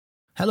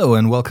Hello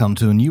and welcome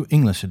to a new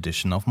English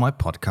edition of my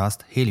podcast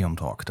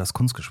heliumTALK, das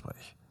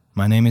Kunstgespräch.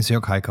 My name is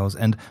Jörg Heikaus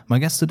and my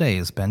guest today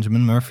is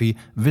Benjamin Murphy,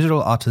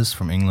 visual artist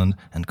from England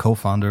and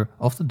co-founder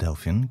of the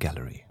Delphian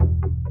Gallery.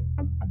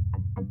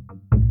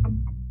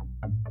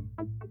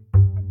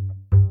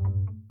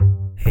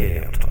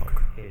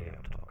 heliumTALK.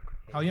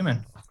 How are you,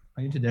 man? How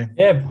are you today?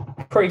 Yeah,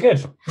 pretty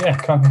good. Yeah,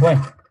 can't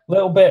complain.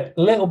 Little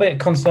bit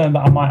concerned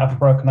that I might have a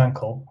broken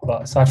ankle,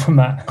 but aside from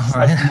that,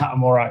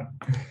 I'm all right.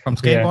 From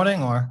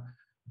skateboarding or?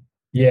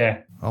 Yeah.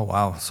 Oh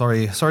wow,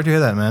 sorry to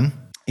hear that, man.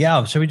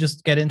 Yeah, shall we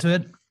just get into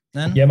it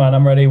then? Yeah, man,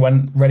 I'm ready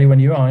when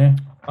you are. Yeah.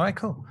 All right,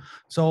 cool.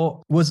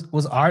 So was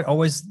art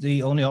always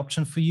the only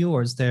option for you,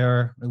 or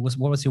what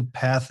was your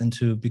path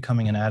into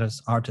becoming an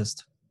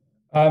artist?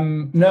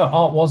 No,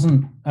 art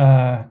wasn't.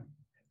 To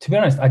be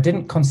honest, I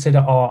didn't consider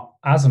art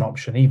as an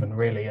option even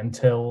really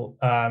until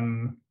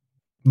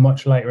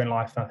much later in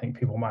life than I think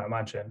people might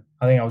imagine.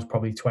 I think I was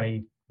probably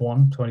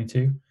 21,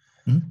 22.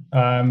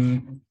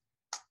 Mm-hmm.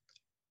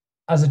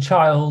 As a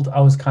child, I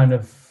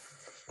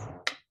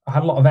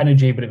had a lot of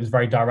energy, but it was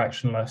very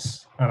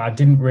directionless, and I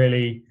didn't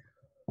really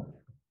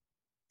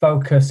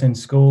focus in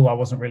school. I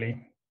wasn't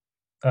really,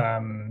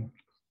 didn't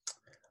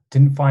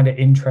find it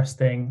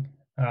interesting,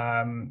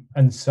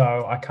 and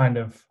so I kind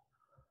of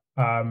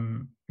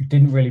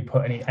didn't really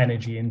put any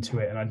energy into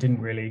it, and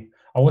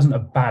I wasn't a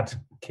bad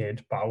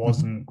kid, but I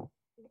wasn't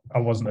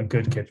a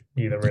good kid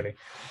either, really.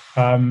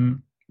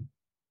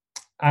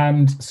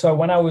 And so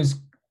when I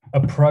was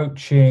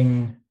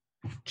approaching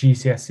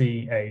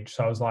GCSE age,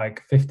 so I was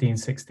like 15,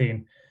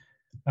 16,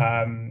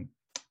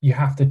 you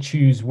have to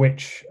choose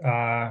which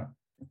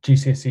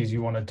GCSEs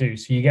you want to do.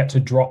 So you get to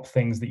drop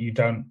things that you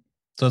don't.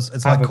 So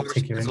it's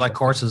like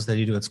courses that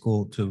you do at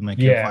school to make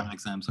your final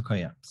exams. Okay,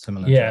 yeah,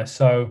 similar. Yeah,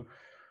 so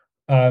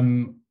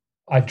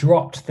I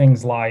dropped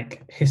things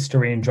like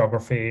history and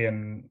geography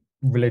and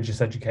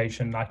religious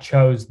education. I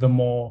chose the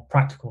more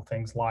practical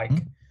things like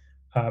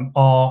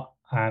art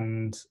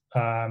and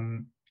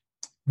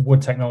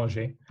wood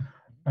technology.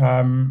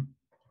 And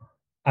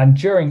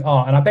during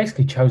art, and I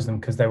basically chose them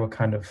because they were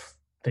kind of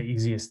the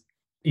easiest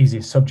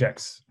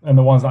subjects and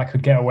the ones that I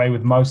could get away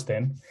with most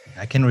in.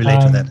 I can relate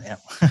to that. Yeah.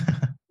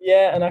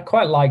 Yeah, and I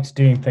quite liked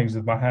doing things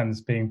with my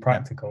hands, being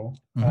practical.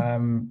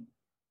 Mm-hmm.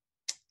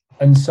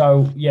 And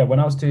so, yeah, when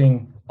I was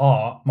doing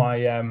art,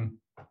 I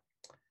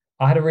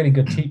had a really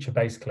good teacher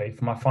basically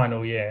for my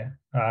final year.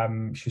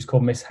 She was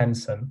called Miss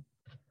Henson,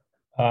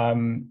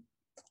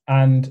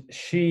 and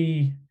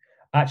she.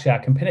 Actually, I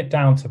can pin it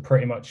down to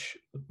pretty much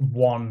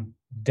one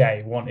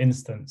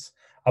instance.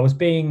 I was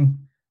being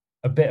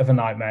a bit of a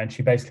nightmare, and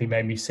she basically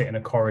made me sit in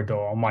a corridor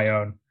on my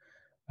own.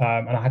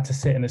 And I had to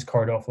sit in this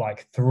corridor for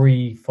like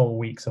 3 full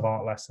weeks of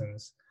art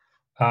lessons.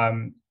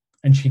 And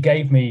she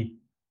gave me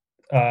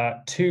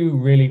 2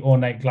 really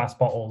ornate glass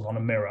bottles on a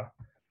mirror.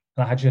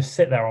 And I had to just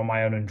sit there on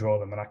my own and draw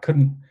them. And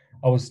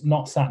I was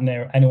not sat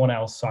near anyone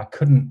else, so I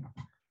couldn't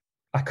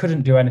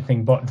do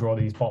anything but draw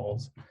these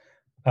bottles.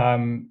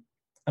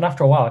 And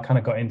after a while, I kind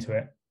of got into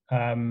it.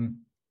 And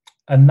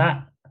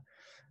that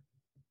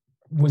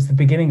was the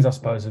beginnings, I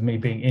suppose, of me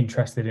being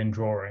interested in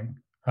drawing.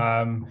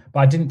 But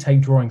I didn't take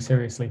drawing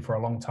seriously for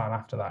a long time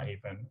after that,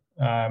 even.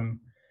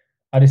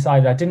 I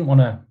decided I didn't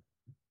want to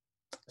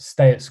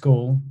stay at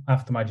school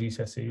after my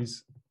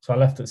GCSEs. So I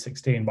left at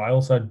 16, but I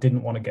also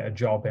didn't want to get a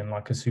job in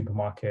like a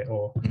supermarket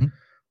or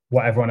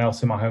what everyone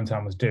else in my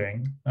hometown was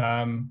doing.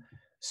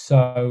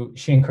 So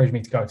she encouraged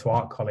me to go to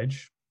art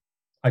college.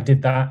 I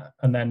did that,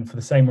 and then for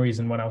the same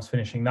reason, when I was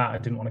finishing that, I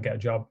didn't want to get a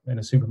job in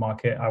a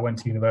supermarket. I went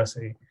to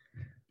university.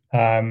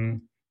 Not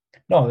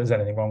that there's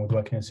anything wrong with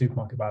working in a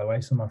supermarket, by the way.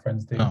 Some of my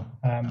friends do. No.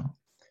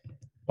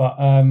 But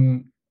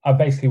I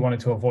basically wanted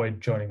to avoid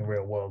joining the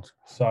real world.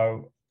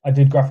 So I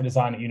did graphic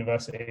design at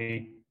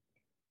university.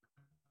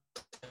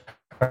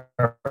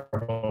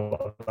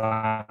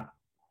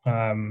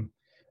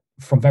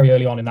 From very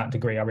early on in that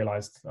degree, I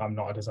realized I'm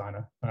not a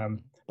designer.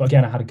 But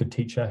again, I had a good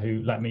teacher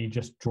who let me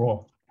just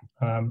draw.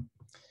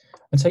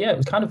 And so, yeah, it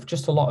was kind of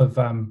just a lot of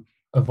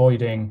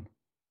avoiding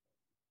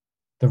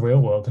the real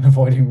world and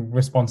avoiding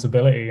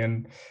responsibility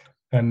and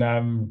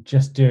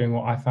just doing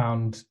what I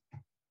found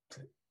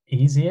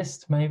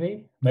easiest,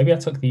 maybe. Maybe I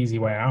took the easy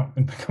way out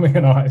in becoming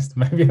an artist.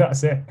 Maybe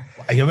that's it.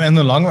 In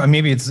the long run,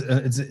 maybe it's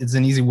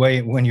an easy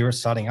way when you're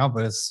starting out,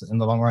 but it's in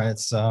the long run,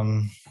 it's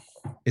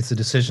a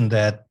decision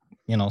that,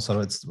 sort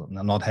of it's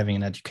not having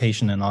an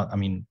education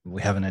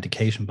we have an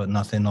education, but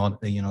nothing,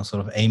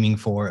 sort of aiming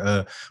for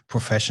a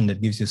profession that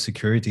gives you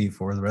security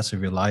for the rest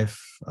of your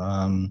life.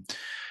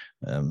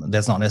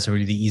 That's not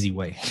necessarily the easy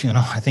way.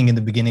 I think in the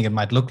beginning it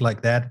might look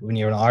like that when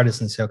you're an artist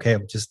and say, okay,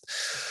 I'm just,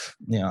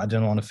 I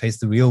don't want to face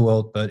the real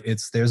world, but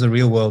there's a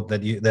real world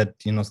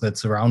that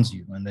surrounds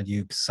you and that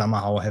you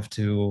somehow have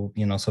to,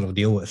 sort of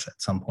deal with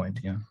at some point.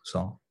 Yeah.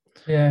 So.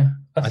 Yeah,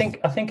 I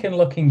think in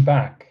looking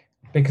back,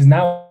 because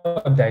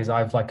nowadays I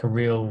have like a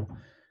real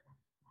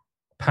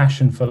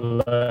passion for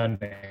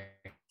learning.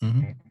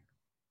 Mm-hmm.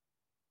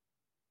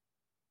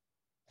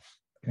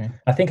 Okay.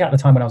 I think at the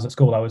time when I was at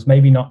school, I was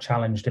maybe not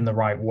challenged in the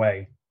right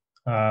way.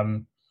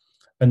 And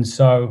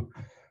so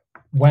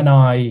when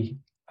I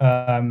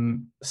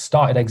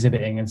started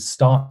exhibiting and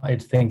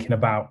started thinking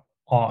about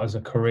art as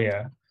a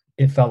career,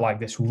 it felt like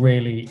this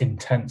really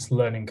intense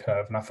learning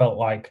curve. And I felt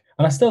like,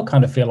 and I still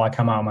kind of feel like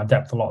I'm out of my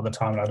depth a lot of the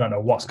time and I don't know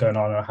what's going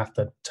on and I have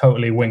to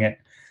totally wing it.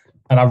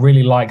 And I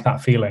really like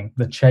that feeling,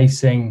 the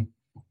chasing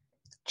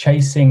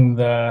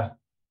the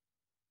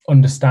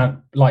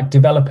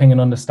developing an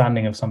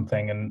understanding of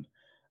something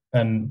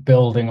and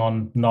building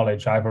on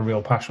knowledge I have a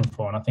real passion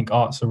for. And I think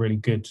art's a really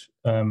good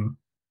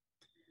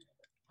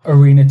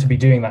arena to be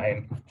doing that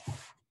in.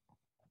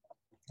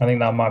 I think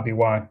that might be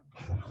why.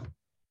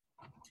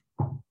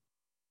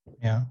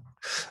 Yeah.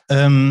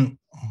 Hold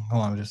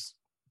on,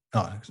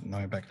 now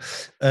you're back.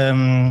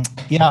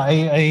 Yeah,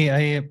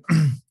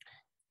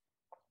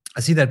 I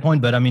see that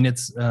point, but I mean,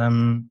 it's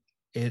a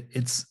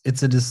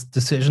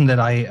decision that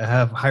I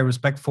have high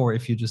respect for.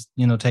 If you just,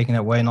 taking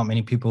that way, not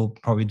many people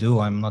probably do.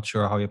 I'm not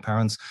sure how your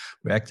parents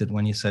reacted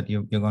when you said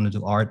you're going to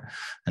do art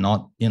and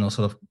not,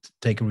 sort of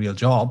take a real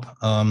job.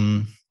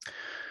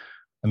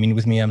 I mean,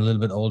 with me, I'm a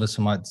little bit older,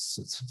 so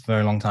it's a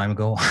very long time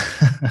ago.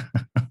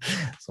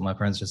 So my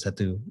parents just had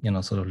to,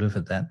 sort of live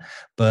with that.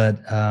 But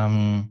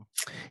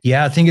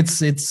yeah, I think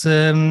it's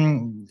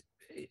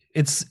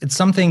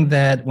something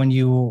that when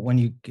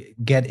you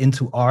get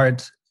into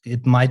art,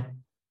 it might,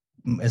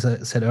 as I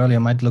said earlier,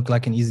 might look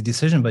like an easy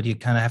decision, but you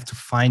kind of have to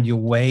find your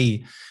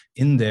way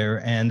in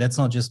there. And that's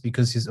not just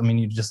because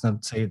you just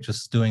not say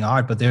just doing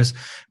art, but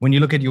when you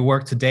look at your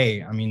work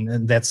today, I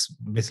mean, that's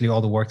basically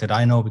all the work that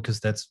I know, because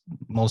that's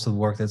most of the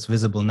work that's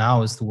visible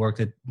now is the work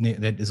that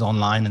is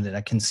online and that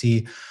I can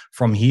see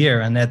from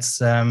here. And that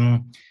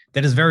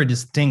is very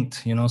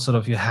distinct, sort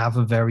of you have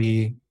a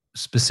very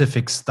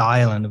specific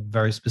style and a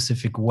very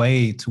specific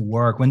way to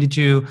work. When did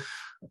you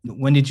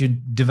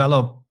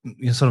develop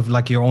sort of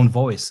like your own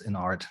voice in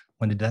art?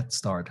 When did that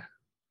start?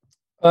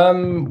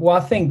 Well,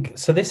 I think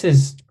so. This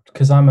is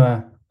because I'm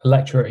a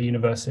lecturer at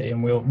university,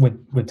 and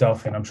with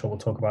Delphian, I'm sure we'll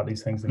talk about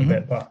these things in a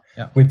bit. But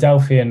yeah, with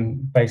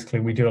Delphian, basically,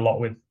 we do a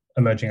lot with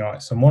emerging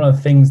artists, and one of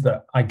the things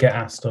that I get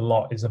asked a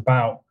lot is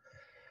about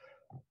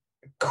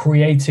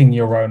creating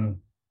your own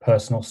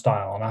personal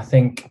style. And I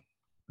think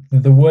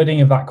the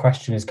wording of that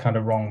question is kind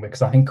of wrong,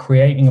 because I think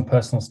creating a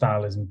personal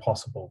style is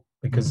impossible,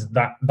 because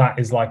that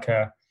is like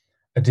a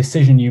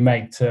decision you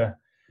make to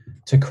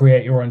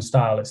create your own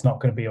style. It's not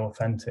going to be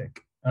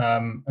authentic.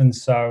 And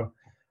so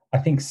I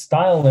think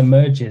style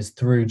emerges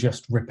through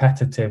just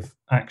repetitive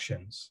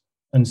actions.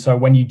 And so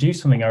when you do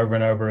something over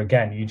and over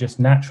again, you just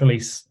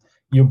naturally,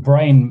 your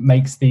brain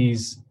makes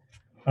these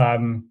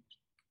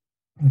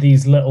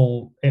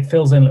little, it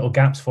fills in little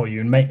gaps for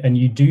you and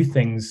you do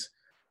things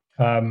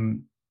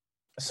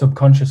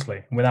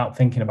subconsciously without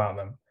thinking about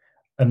them.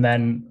 And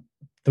then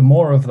the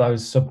more of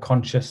those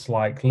subconscious,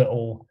 like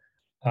little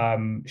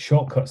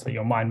shortcuts that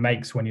your mind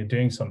makes when you're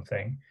doing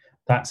something,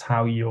 that's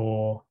how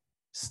your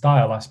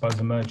style, I suppose,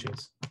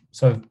 emerges.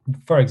 So,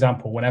 for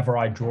example, whenever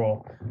I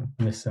draw,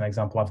 and this is an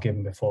example I've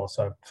given before,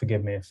 so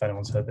forgive me if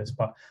anyone's heard this,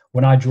 but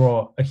when I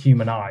draw a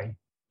human eye,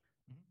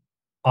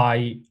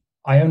 I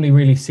only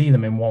really see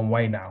them in one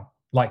way now.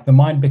 Like the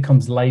mind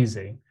becomes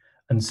lazy.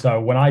 And so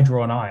when I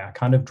draw an eye, I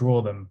kind of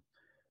draw them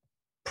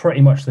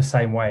pretty much the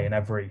same way in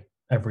every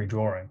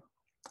drawing.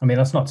 I mean,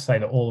 that's not to say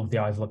that all of the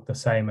eyes look the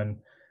same and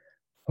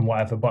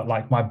whatever, but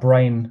like my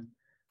brain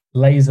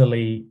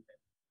lazily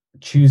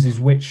chooses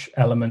which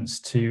elements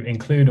to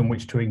include and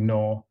which to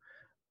ignore.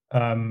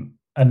 And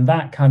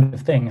that kind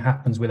of thing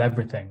happens with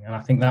everything. And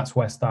I think that's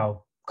where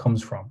style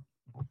comes from.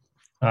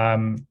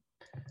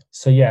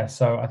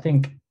 So I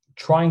think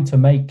trying to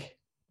make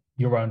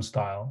your own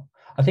style,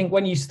 I think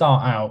when you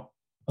start out,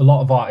 a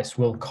lot of artists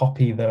will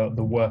copy the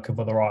work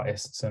of other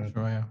artists and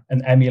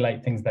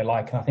emulate things they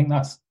like. And I think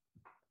that's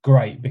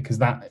great, because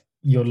that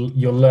you're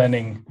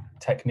learning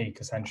technique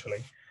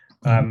essentially.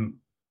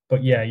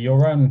 But yeah,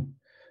 your own,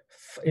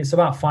 it's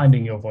about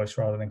finding your voice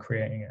rather than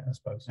creating it, I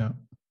suppose.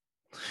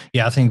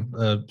 Yeah, I think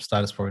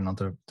style is probably not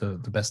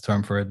the best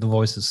term for it. The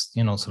voice is,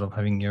 sort of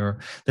having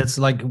that's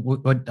like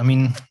what I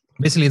mean,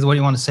 basically it's what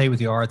you want to say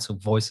with your art. So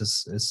voice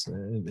is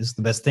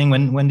the best thing.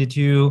 When did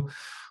you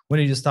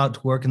start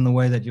to work in the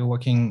way that you're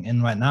working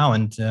in right now?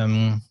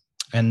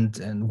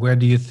 And where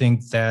do you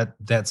think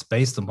that's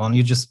based upon?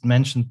 You just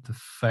mentioned the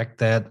fact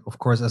that, of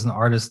course, as an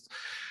artist,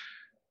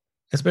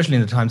 especially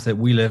in the times that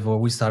we live, or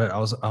we started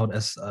out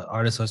as artists,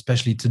 or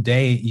especially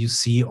today, you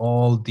see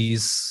all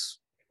these,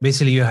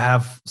 basically you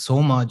have so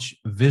much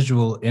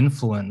visual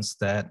influence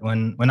that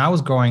when I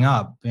was growing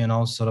up,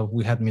 sort of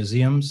we had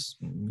museums,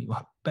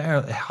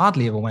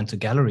 hardly ever went to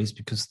galleries,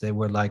 because they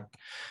were like,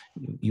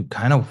 you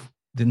kind of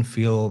didn't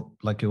feel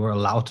like you were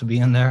allowed to be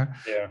in there.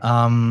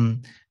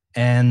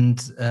 And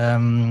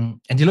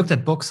you looked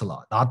at books a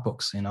lot, art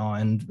books, and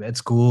at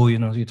school,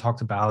 you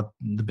talked about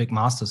the big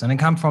masters. And I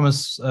come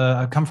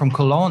from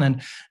Cologne,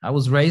 and I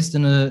was raised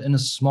in a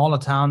smaller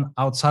town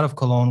outside of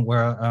Cologne,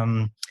 where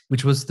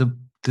which was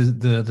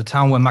the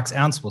town where Max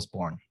Ernst was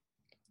born.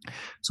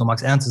 So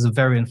Max Ernst is a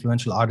very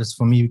influential artist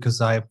for me,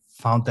 because I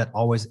found that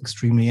always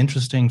extremely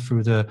interesting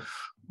through the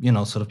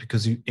sort of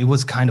because it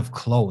was kind of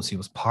close. He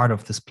was part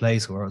of this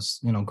place where I was,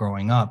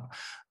 growing up.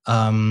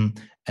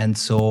 And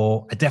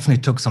so I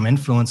definitely took some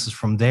influences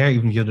from there.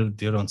 Even if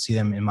you don't see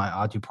them in my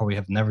art, you probably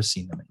have never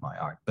seen them in my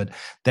art. But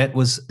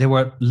there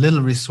were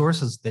little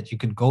resources that you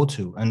could go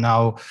to. And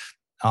now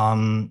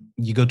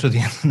you go to the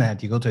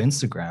internet, you go to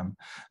Instagram,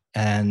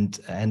 and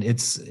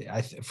it's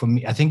for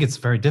me, I think it's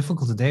very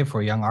difficult today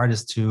for a young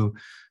artist to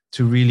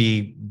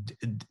really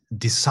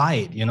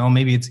decide.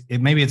 Maybe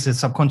it's a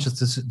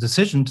subconscious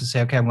decision to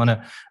say, okay, I'm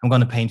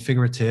gonna paint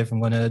figurative,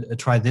 I'm gonna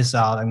try this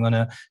out, I'm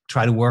gonna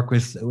try to work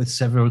with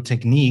several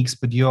techniques.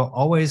 But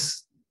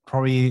it's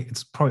probably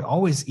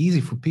always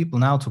easy for people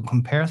now to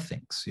compare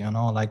things,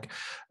 like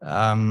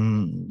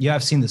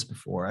I've seen this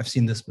before,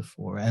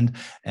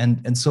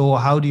 and so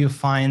how do you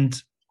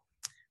find,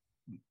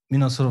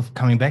 sort of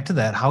coming back to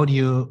that, how do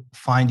you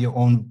find your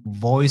own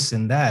voice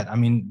in that? I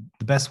mean,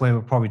 the best way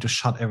would probably to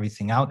shut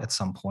everything out at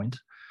some point.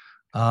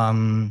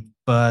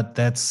 But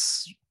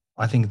that's,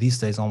 I think these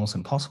days, almost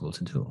impossible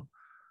to do.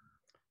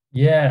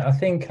 Yeah, I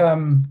think, I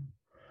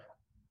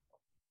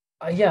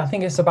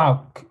think it's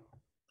about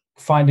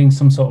finding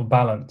some sort of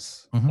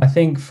balance. Mm-hmm. I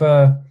think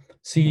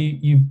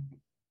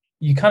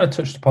you kind of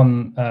touched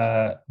upon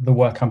the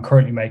work I'm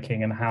currently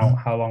making and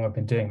how long I've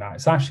been doing that.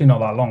 It's actually not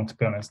that long, to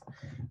be honest.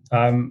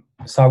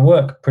 So I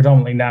work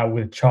predominantly now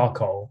with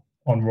charcoal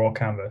on raw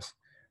canvas.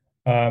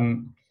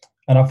 And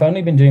I've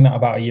only been doing that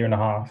about 1.5 years.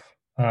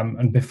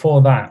 And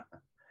before that,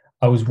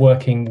 I was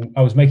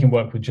making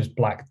work with just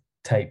black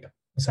tape,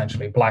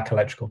 essentially black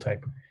electrical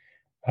tape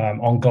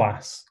on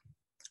glass.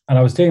 And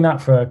I was doing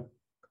that for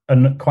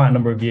quite a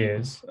number of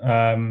years.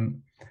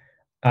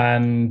 And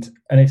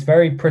it's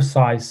very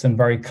precise and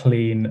very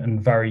clean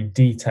and very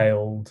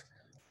detailed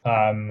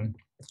and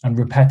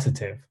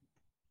repetitive.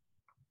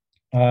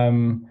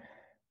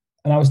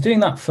 And I was doing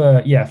that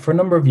for a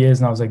number of years,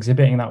 and I was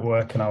exhibiting that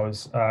work, and I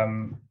was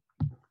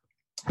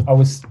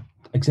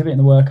exhibiting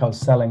the work, I was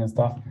selling and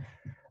stuff.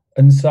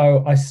 And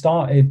so I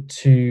started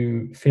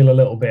to feel a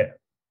little bit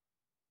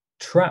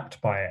trapped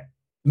by it,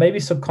 maybe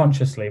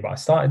subconsciously, but I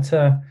started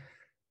to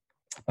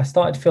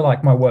feel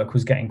like my work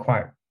was getting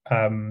quite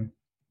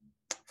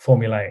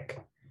formulaic.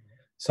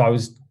 So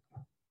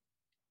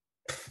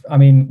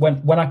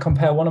when I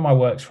compare one of my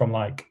works from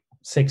like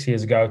 6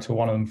 years ago to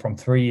one of them from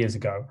 3 years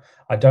ago,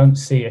 I don't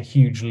see a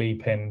huge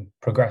leap in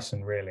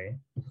progression, really.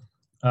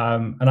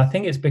 And I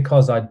think it's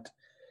because I'd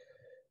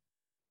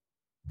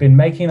been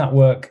making that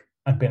work,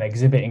 I'd been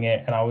exhibiting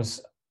it, and I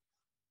was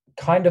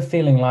kind of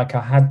feeling like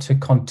I had to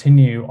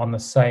continue on the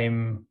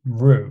same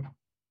route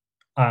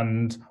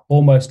and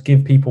almost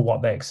give people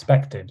what they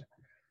expected.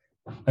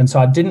 And so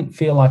I didn't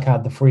feel like I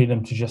had the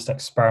freedom to just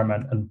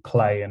experiment and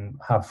play and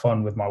have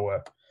fun with my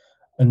work.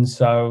 And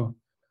so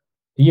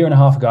 1.5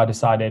 years ago, I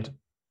decided,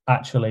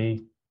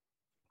 actually,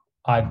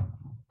 I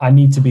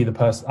need to be the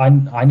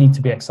person. I need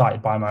to be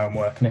excited by my own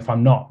work. And if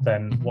I'm not,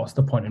 then what's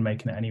the point in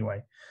making it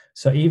anyway?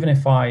 So even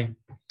if I'd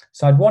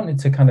wanted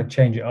to kind of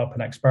change it up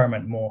and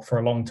experiment more for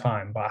a long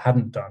time, but I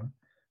hadn't done,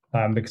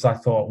 because I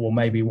thought, well,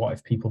 maybe what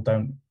if people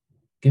don't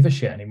give a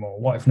shit anymore?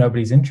 What if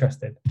nobody's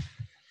interested?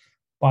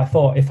 But I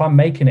thought, if I'm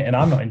making it and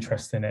I'm not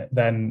interested in it,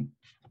 then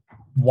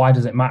why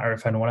does it matter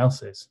if anyone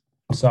else is?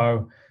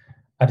 So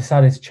I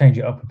decided to change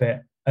it up a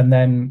bit.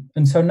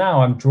 And so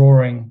now I'm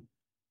drawing,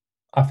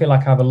 I feel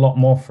like I have a lot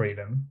more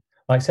freedom.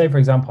 Like, say, for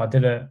example,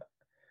 the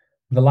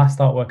last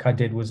artwork I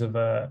did was of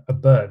a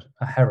bird,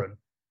 a heron.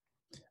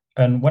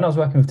 And when I was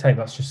working with tape,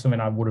 that's just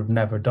something I would have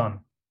never done.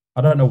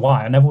 I don't know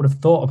why. I never would have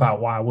thought about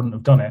why I wouldn't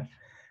have done it.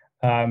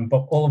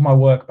 But all of my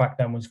work back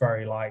then was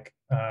very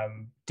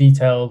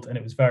detailed, and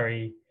it was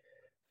very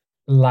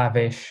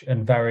lavish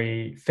and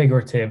very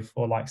figurative,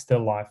 or like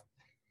still life.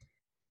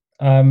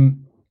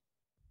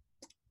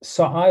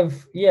 So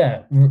I've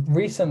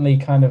recently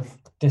kind of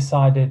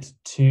decided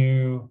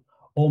to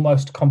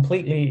almost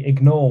completely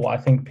ignore what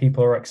I think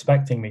people are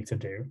expecting me to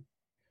do,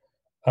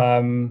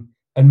 and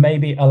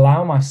maybe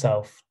allow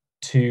myself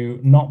to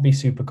not be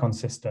super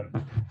consistent,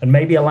 and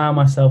maybe allow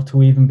myself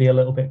to even be a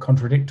little bit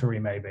contradictory,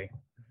 maybe,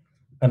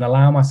 and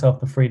allow myself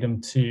the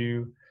freedom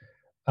to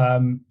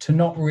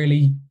not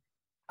really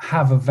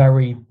have a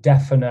very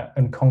definite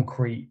and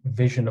concrete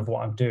vision of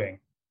what I'm doing.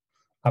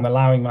 I'm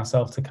allowing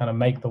myself to kind of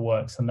make the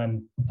works and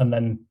then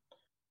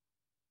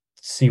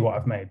see what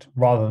I've made,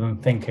 rather than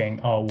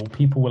thinking, oh, well,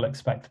 people will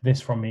expect this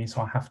from me,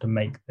 so I have to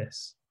make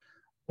this,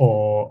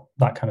 or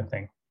that kind of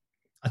thing.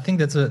 I think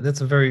that's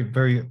a very,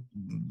 very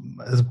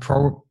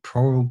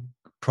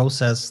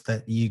process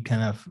that you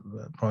kind of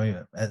probably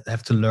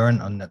have to learn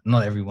on.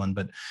 Not everyone,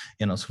 but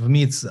so for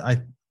me,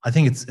 I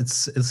think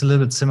it's a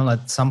little bit similar.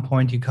 At some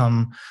point, you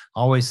come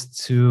always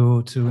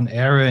to an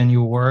area in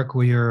your work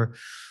where you're.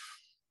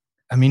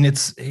 I mean,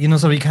 it's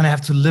so you kind of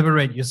have to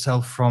liberate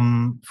yourself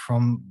from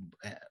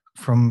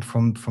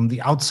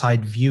the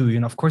outside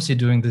view. Of course, you're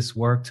doing this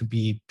work to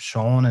be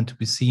shown and to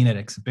be seen at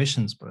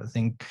exhibitions, but I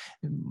think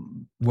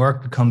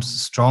work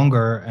becomes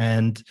stronger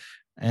and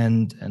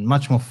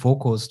much more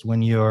focused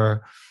when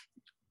you're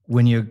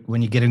when you're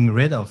getting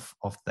rid of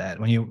that,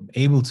 when you're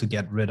able to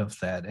get rid of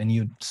that, and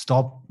you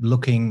stop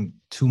looking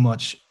too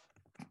much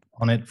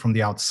on it from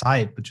the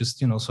outside, but just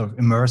sort of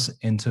immerse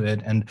into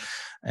it and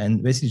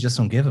basically just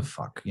don't give a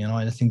fuck. And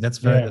I think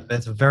that's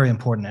a very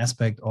important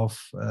aspect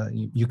of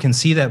you can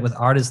see that with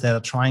artists that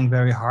are trying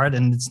very hard,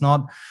 and it's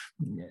not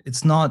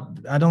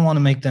I don't want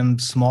to make them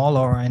small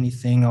or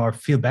anything or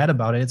feel bad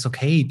about it. It's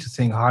okay to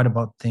think hard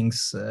about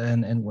things,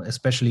 and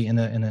especially in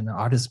an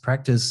artist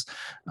practice,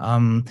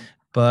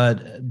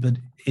 but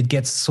it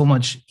gets so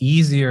much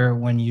easier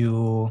when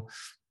you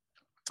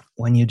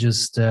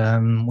just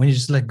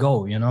let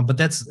go, but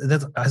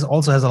that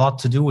also has a lot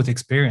to do with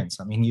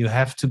experience. I mean, you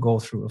have to go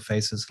through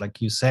phases,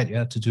 like you said. You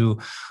have to do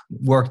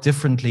work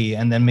differently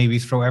and then maybe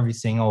throw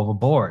everything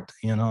overboard.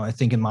 I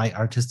think in my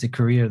artistic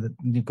career that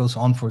it goes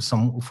on for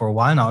a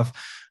while now,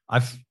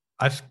 I've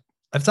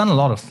done a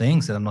lot of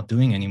things that I'm not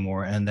doing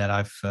anymore and that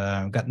I've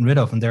gotten rid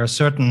of, and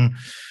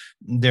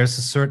there's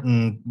a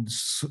certain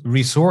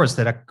resource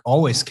that I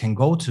always can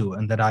go to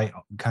and that I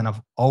kind of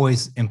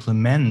always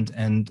implement,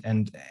 and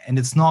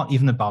it's not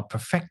even about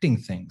perfecting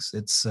things.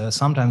 It's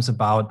sometimes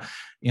about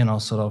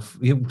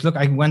look,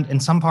 in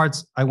some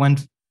parts I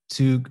went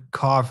to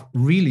carve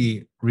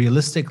really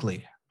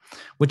realistically,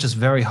 which is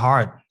very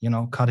hard,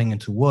 cutting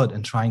into wood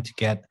and trying to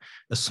get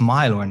a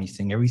smile or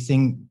anything.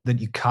 Everything that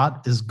you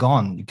cut is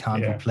gone. You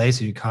can't replace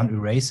it, you can't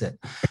erase it,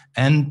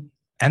 and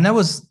that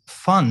was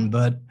fun,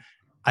 but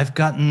I've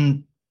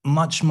gotten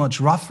much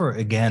rougher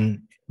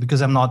again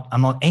because I'm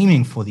not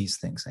aiming for these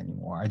things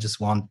anymore. I just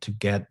want to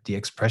get the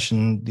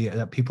expression,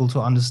 the people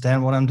to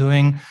understand what I'm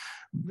doing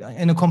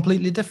in a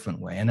completely different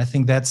way. And I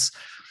think that's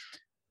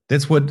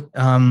what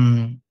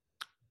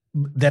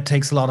that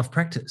takes a lot of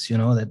practice.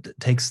 That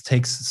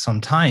takes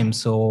some time.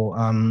 So,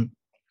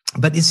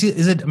 but is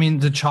it? I mean,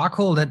 the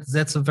charcoal.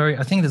 That's a very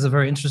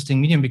interesting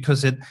medium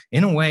because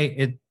in a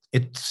way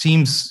it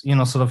seems,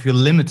 sort of you're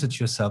limited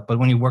yourself. But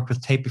when you worked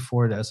with tape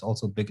before, there's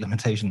also a big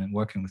limitation in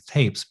working with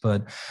tapes.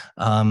 But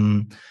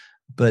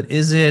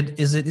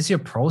is your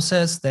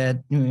process that,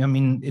 I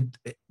mean,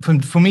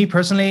 for me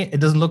personally, it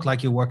doesn't look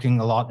like you're working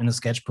a lot in a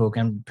sketchbook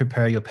and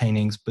prepare your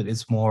paintings, but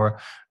it's more,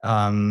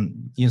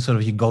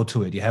 you go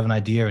to it, you have an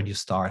idea and you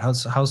start.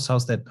 How's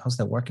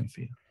that working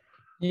for you?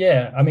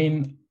 Yeah, I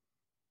mean,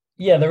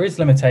 there is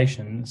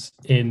limitations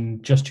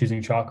in just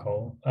choosing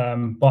charcoal,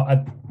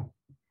 but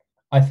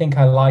I think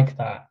I like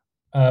that.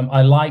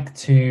 I like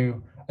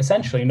to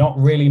essentially not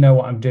really know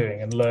what I'm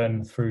doing and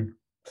learn through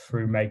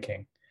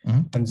making.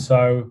 Mm-hmm. And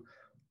so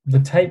the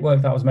tape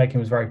work that I was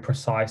making was very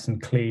precise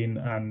and clean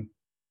and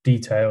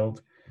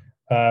detailed.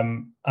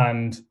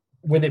 And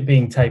with it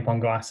being tape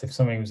on glass, if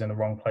something was in the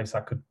wrong place,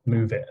 I could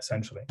move it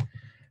essentially.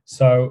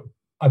 So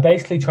I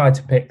basically tried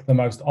to pick the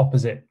most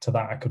opposite to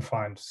that I could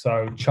find.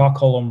 So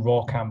charcoal on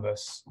raw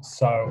canvas.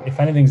 So if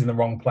anything's in the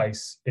wrong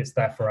place, it's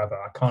there forever.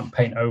 I can't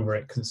paint over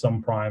it because it's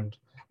unprimed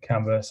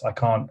canvas. I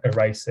can't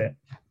erase it.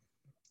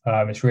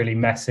 It's really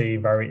messy,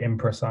 very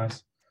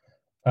imprecise.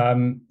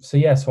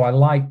 So I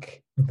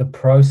like the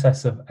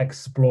process of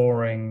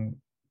exploring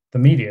the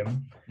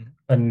medium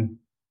and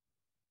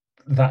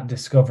that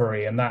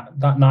discovery and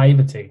that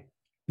naivety,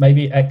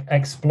 maybe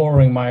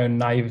exploring my own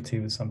naivety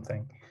with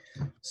something.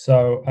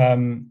 So I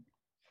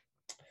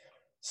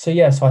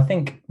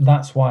think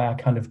that's why I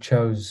kind of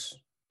chose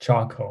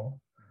charcoal.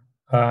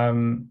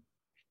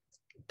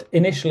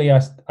 Initially,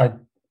 I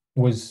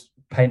was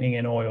painting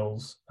in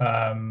oils,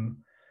 and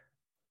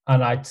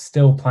I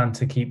still plan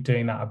to keep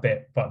doing that a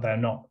bit, but they're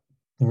not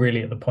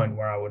really at the point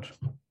where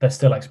they're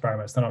still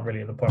experiments. They're not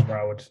really at the point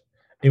where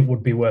it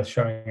would be worth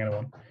showing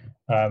anyone.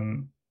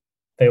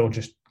 They all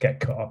just get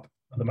cut up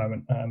at the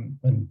moment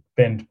and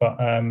binned.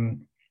 But I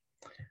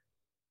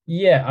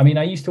mean,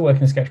 I used to work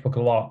in a sketchbook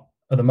a lot.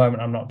 At the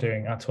moment, I'm not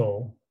doing at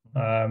all.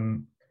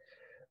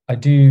 I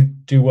do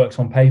works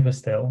on paper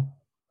still.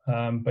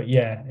 But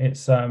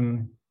it's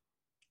I'm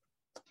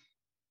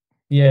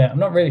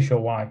not really sure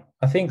why.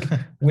 I think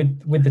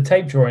with the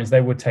tape drawings,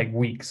 they would take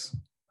weeks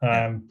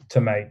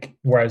to make,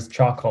 whereas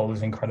charcoal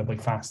is incredibly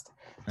fast.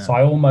 Yeah. So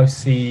I almost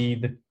see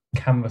the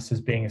canvas as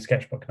being a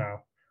sketchbook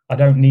now. I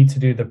don't need to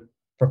do the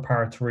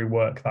preparatory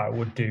work that I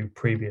would do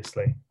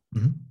previously.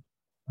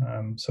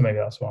 Mm-hmm. So maybe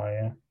that's why,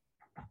 yeah.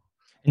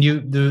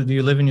 And do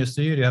you live in your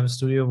studio? Do you have a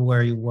studio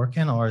where you work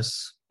in, or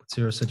what's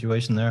your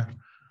situation there?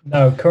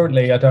 No,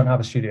 currently I don't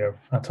have a studio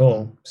at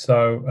all.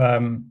 So I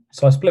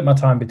split my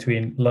time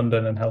between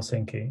London and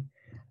Helsinki.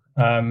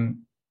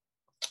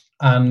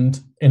 And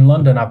in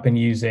London, I've been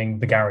using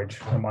the garage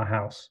in my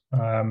house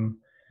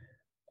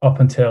up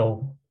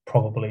until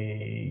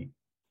probably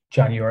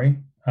January.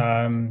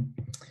 And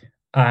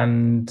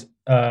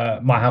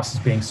my house is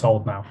being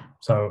sold now.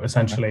 So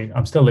essentially,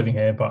 I'm still living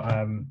here, but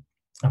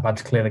I've had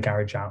to clear the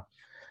garage out.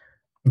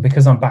 And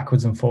because I'm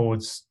backwards and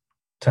forwards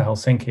to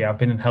Helsinki, I've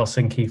been in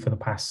Helsinki for the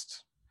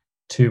past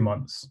 2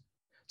 months.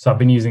 So I've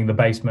been using the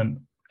basement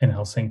in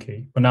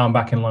Helsinki, but now I'm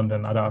back in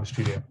London. I don't have a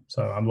studio,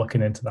 so I'm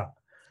looking into that.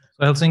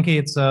 So Helsinki,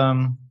 it's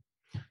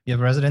you have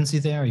residency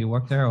there, or you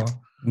work there, or?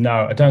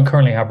 No, I don't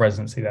currently have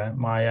residency there.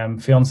 My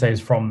fiance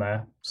is from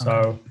there,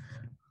 so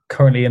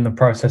currently in the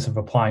process of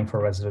applying for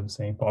a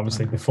residency, but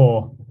obviously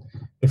before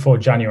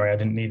January I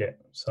didn't need it.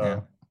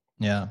 So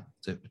yeah.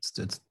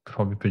 It's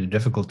probably pretty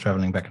difficult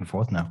traveling back and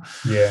forth now.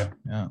 Yeah.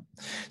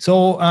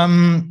 So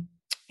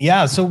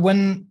so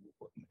when,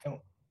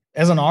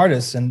 as an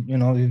artist, and you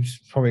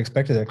probably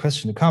expected that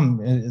question to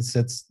come, it's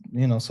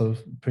sort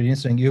of pretty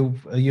interesting.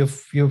 Your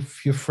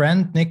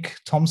friend Nick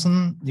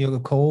Thompson, your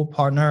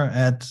co-partner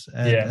at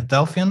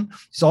Delphian,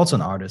 he's also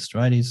an artist,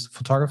 right? He's a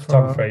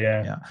photographer.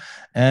 Yeah.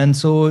 And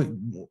so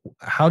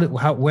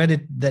where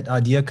did that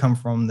idea come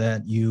from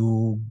that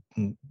you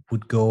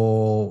would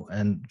go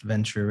and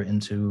venture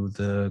into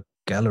the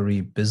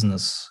gallery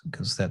business?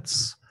 Because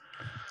that's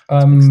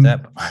a big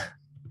step.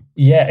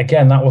 Yeah,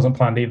 again, that wasn't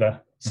planned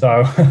either.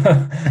 So,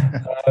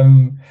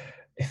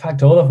 in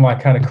fact, all of my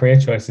kind of career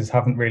choices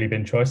haven't really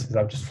been choices.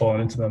 I've just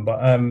fallen into them.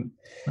 But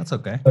that's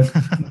okay. But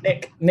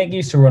Nick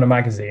used to run a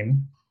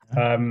magazine.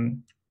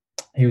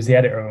 He was the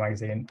editor of a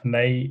magazine, and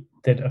they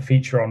did a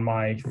feature on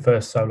my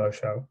first solo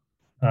show.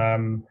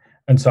 And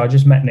so I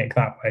just met Nick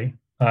that way.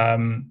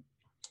 And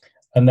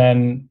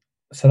then,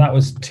 so that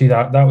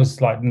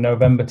was like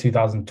November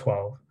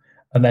 2012,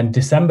 and then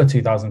December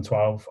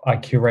 2012, I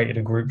curated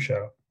a group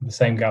show, the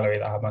same gallery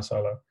that I had my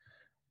solo.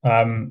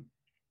 And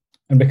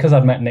because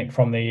I'd met Nick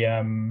from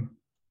doing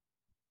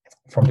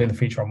the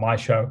feature on my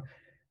show,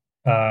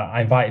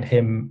 I invited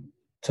him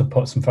to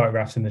put some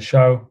photographs in the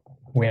show.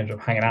 We ended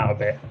up hanging out a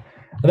bit,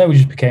 and then we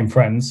just became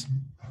friends.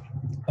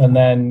 And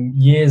then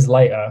years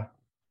later,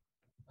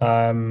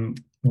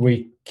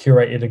 we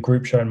curated a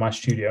group show in my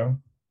studio.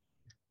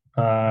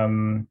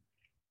 And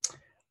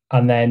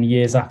then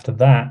years after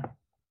that,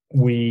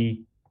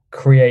 we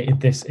created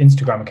this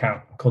Instagram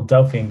account called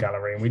Delphian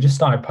Gallery, and we just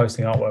started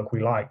posting artwork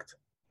we liked.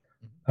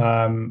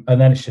 And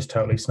then it's just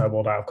totally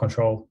snowballed out of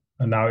control,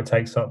 and now it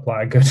takes up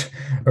like a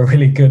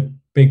really good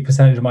big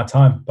percentage of my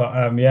time. But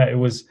it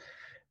was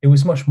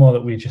much more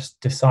that we just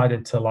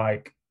decided to,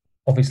 like,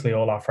 obviously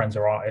all our friends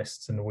are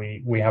artists, and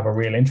we have a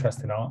real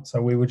interest in art, so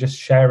we were just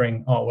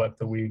sharing artwork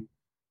that we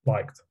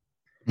liked.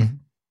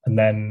 And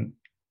then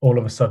all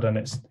of a sudden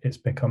it's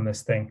become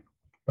this thing.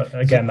 But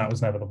again, that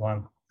was never the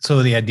plan.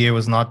 So the idea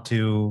was not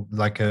to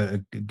like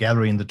a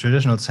gallery in the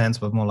traditional sense,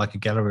 but more like a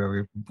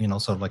gallery, or,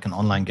 sort of like an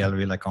online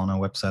gallery, like on a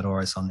website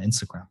or it's on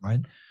Instagram, right?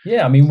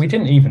 Yeah, I mean, we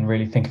didn't even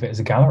really think of it as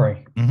a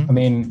gallery. I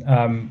mean,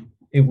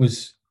 it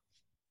was,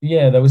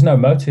 there was no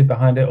motive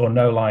behind it, or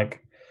no,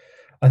 like,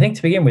 I think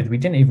to begin with, we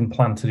didn't even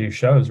plan to do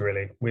shows,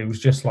 really. It was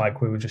just like,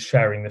 we were just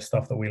sharing the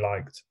stuff that we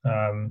liked.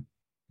 And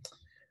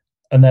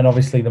then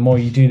obviously the more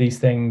you do these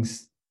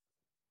things,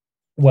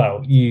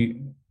 well,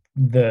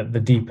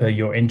 the deeper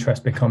your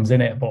interest becomes in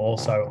it, but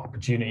also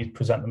opportunities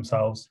present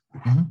themselves.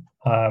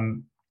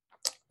 And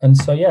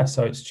so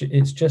so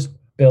it's just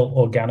built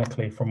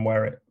organically from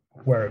where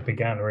it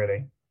began,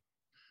 really.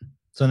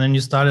 So then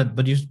you started,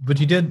 but you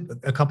did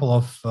a couple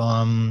of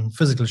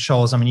physical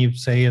shows. I mean, you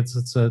say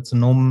it's a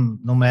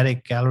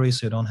nomadic gallery,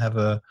 so you don't have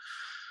a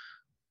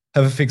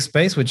fixed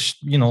space, which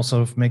sort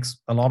of makes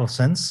a lot of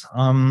sense,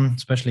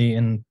 especially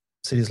in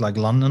cities like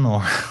London or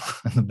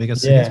in the bigger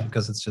cities,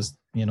 because it's just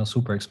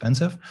super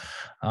expensive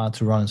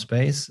to run a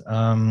space.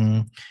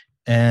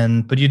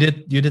 But you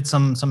did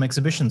some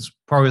exhibitions,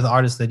 probably with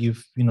artists that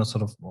you've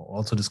sort of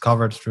also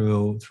discovered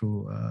through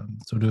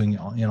doing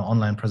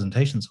online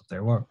presentations of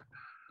their work.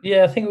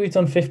 Yeah, I think we've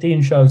done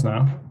 15 shows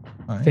now,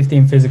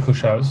 15 physical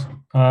shows.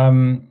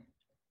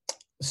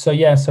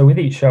 So with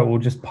each show, we'll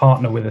just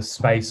partner with a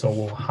space, or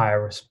we'll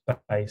hire a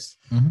space.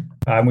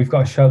 We've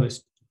got a show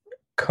that's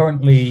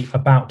currently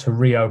about to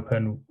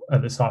reopen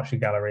at the Saatchi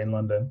Gallery in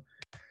London.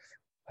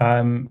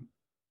 And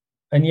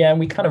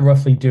we kind of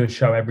roughly do a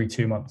show every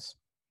 2 months.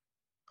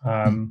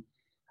 I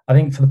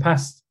think for the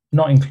past,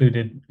 not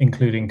including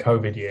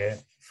COVID year,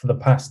 for the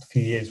past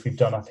few years, we've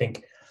done, I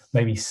think,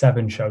 maybe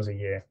 7 shows a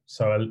year.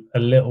 So a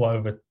little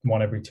over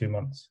one every 2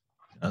 months.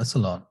 That's a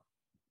lot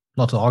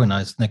to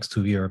organize next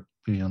to your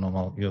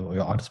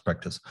artist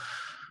practice.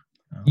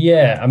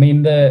 Yeah, I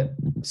mean, the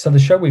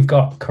show we've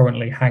got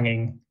currently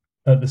hanging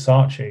at the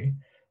Saatchi,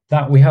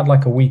 that we had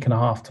like a week and a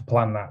half to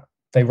plan that.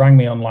 They rang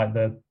me on like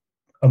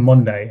a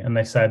Monday, and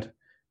they said,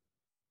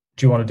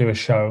 "Do you want to do a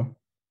show?"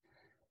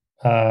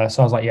 So I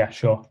was like, "Yeah,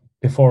 sure."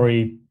 Before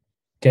he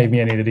gave me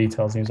any of the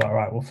details, he was like, "All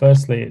right, well,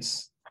 firstly,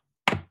 it's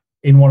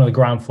in one of the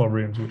ground floor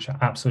rooms, which are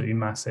absolutely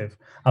massive.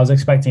 I was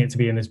expecting it to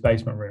be in this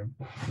basement room,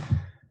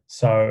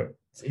 so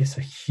it's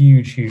a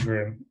huge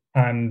room."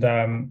 And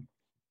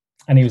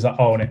he was like,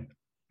 "Oh, and it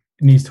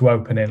needs to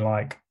open in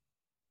like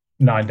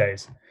 9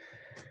 days."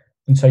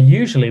 And so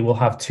usually we'll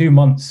have 2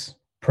 months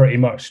pretty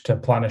much to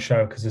plan a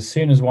show, because as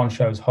soon as one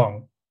show's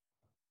hung,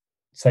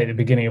 say at the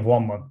beginning of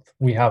 1 month,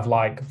 we have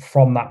like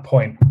from that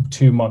point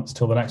 2 months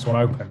till the next one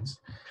opens.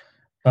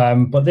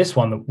 But this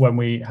one, when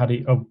we had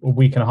a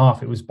week and a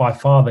half, it was by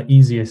far the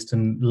easiest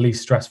and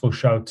least stressful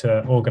show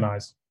to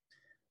organize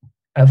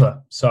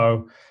ever.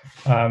 So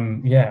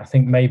I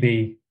think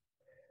maybe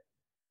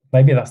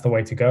that's the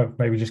way to go.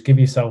 Maybe just give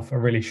yourself a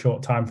really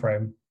short time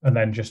frame, and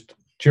then just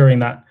during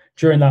that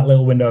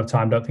little window of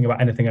time, don't think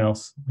about anything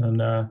else,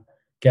 and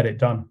get it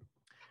done.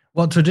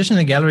 Well,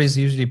 traditional galleries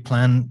usually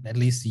plan at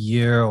least a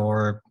year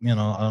or, I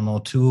don't know,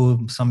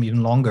 2, some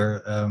even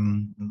longer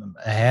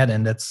ahead.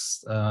 And that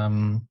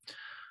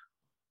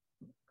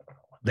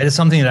is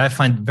something that I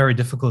find very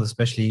difficult,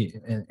 especially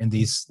in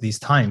these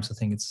times. I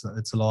think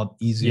it's a lot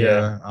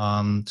easier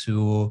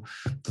to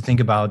think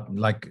about,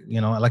 like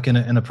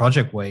in a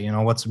project way.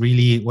 What's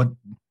really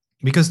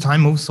because time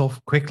moves so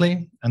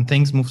quickly and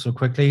things move so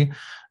quickly,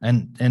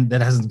 and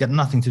that hasn't got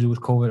nothing to do with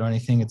COVID or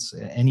anything. It's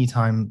any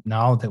time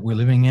now that we're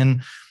living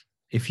in.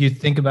 If you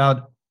think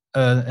about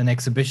an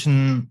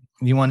exhibition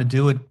you want to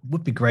do, it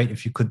would be great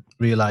if you could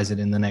realize it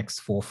in the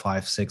next 4,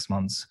 5, 6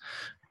 months,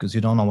 because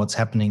you don't know what's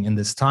happening in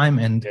this time,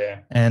 and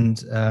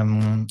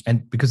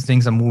because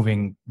things are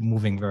moving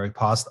very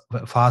fast.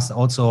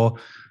 Also,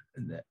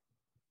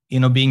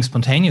 being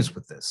spontaneous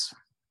with this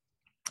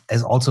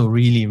is also a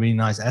really, really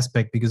nice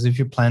aspect, because if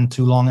you plan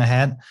too long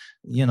ahead,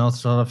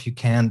 sort of you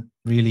can't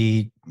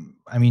really.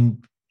 I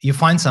mean, you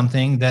find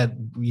something that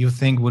you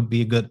think would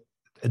be a good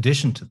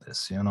addition to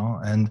this,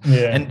 and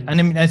I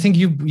mean, I think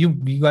you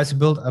guys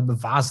built a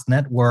vast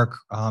network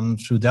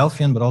through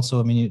Delphian, but also,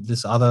 I mean,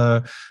 this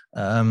other.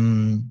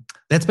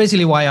 That's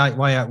basically why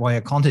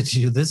I contacted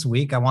you this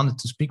week. I wanted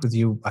to speak with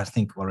you, I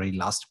think already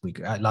last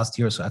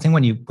year or so. I think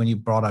when you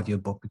brought out your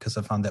book, because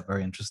I found that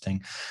very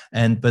interesting.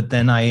 But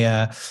then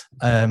I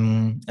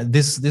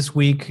this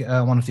week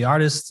one of the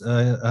artists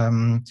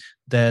that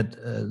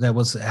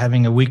was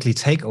having a weekly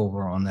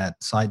takeover on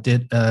that site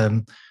did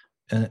an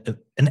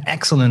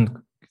excellent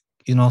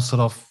sort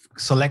of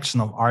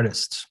selection of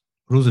artists.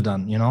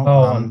 Rusudan,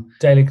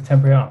 Daily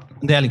Contemporary Art.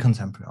 Daily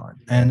Contemporary Art.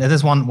 And it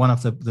is one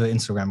of the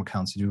Instagram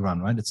accounts you do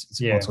run, right?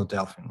 It's also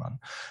Delphian run.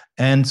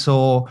 And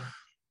so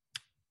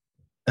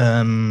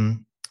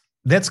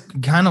that's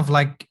kind of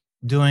like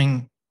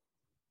doing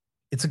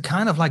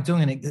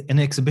an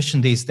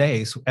exhibition these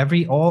days.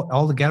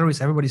 All the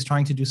galleries, everybody's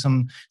trying to do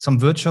some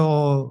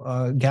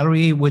virtual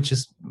gallery, which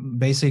is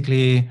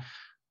basically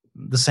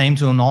the same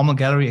to a normal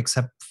gallery,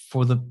 except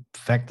for the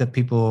fact that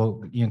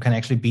people can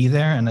actually be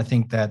there. And I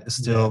think that is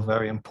still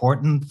very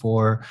important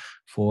for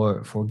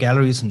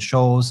galleries and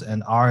shows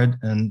and art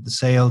and the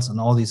sales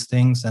and all these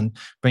things, and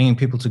bringing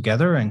people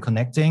together and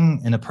connecting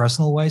in a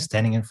personal way,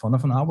 standing in front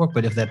of an artwork.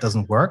 But if that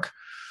doesn't work,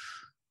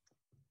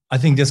 I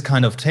think this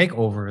kind of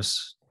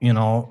takeovers,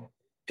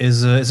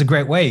 is a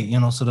great way,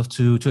 sort of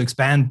to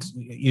expand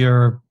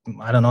your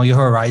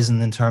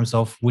horizon in terms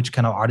of which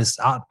kind of artists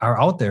are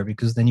out there,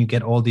 because then you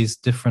get all these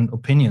different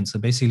opinions. So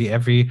basically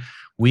every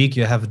week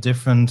you have a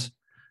different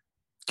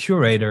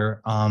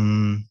curator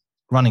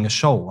running a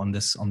show on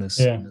this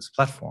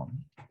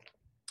platform.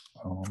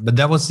 But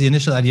that was the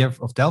initial idea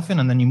of Delphian,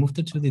 and then you moved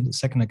it to the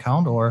second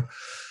account, or?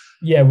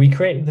 Yeah, we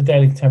created the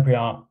Daily Contemporary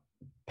Art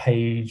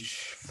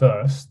page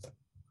first.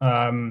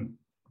 And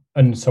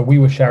so we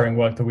were sharing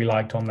work that we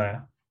liked on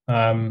there.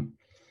 And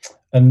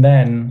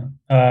then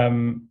I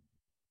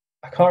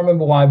can't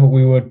remember why, but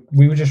we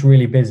were just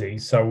really busy.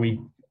 So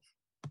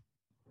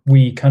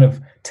we kind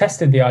of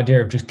tested the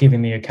idea of just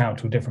giving the account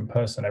to a different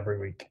person every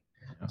week.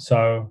 Yeah.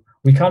 So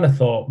we kind of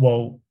thought,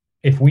 well,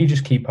 if we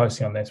just keep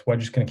posting on this, we're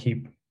just going to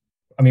keep.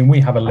 I mean,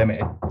 we have a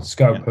limited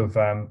scope of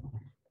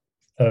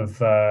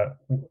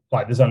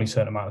like, there's only a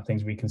certain amount of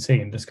things we can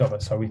see and discover.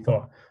 So we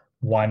thought,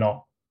 why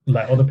not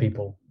let other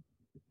people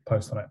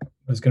post on it?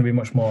 There's going to be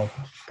much more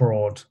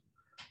broad.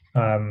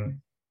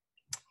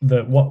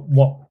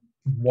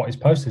 What is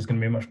posted is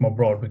going to be much more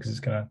broad, because it's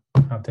going to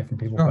have different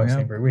people posting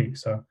every week.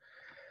 So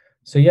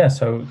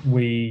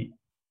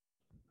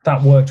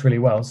that worked really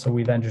well. So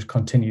we then just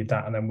continued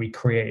that, and then we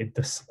created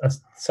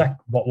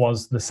what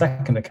was the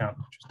second account,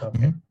 which was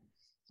Delphian.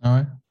 All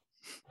right.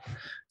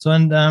 So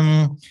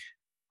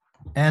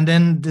and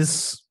then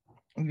this,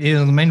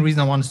 the main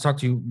reason I wanted to talk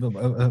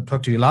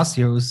to you last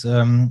year was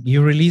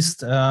you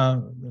released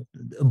a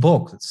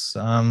book. It's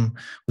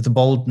with the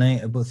bold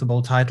name, with the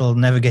bold title,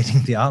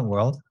 "Navigating the Art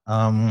World."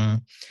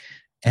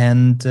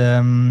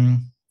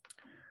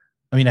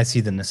 I mean, I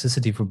see the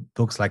necessity for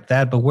books like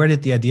that, but where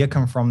did the idea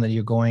come from that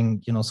you're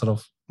going, sort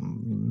of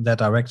that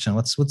direction?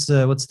 What's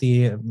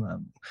the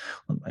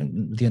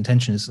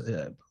intention is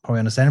probably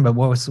understanding, but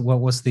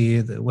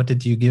what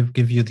did you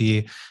give you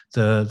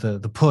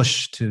the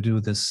push to do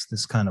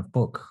this kind of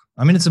book?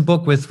 I mean, it's a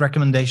book with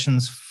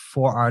recommendations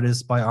for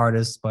artists,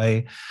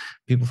 by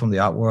people from the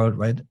art world,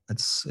 right?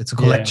 It's a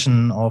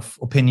collection of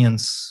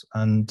opinions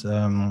and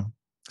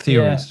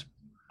theories. Yeah.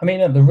 I mean,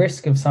 at the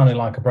risk of sounding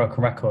like a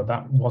broken record,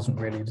 that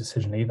wasn't really a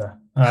decision either.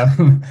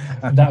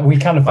 That we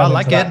kind of fell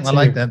into that too. I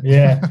like that.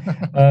 Yeah.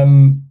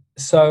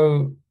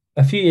 So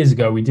a few years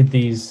ago, we did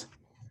these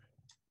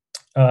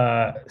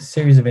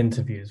series of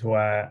interviews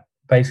where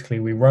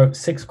basically we wrote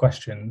 6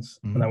 questions,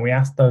 and then we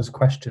asked those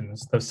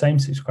same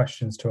 6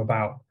 questions to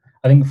about,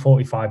 I think,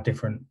 45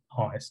 different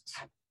artists.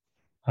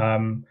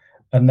 And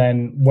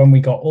then when we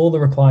got all the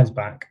replies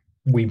back,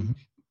 we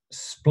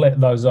split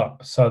those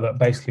up so that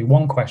basically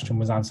one question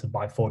was answered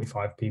by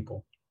 45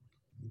 people.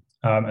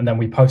 And then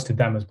we posted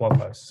them as blog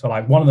posts. So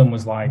like one of them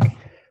was like,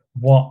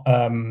 what's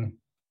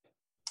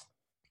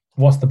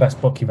the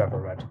best book you've ever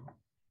read?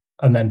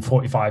 And then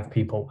 45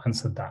 people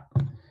answered that.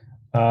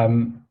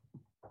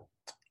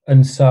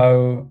 And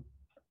so,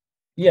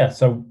 yeah,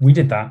 so we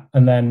did that.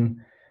 And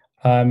then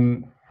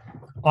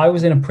I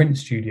was in a print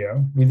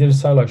studio. We did a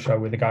solo show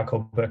with a guy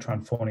called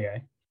Bertrand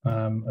Fournier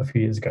a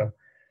few years ago.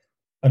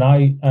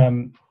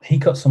 And he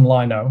cut some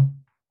lino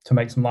to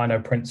make some lino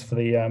prints for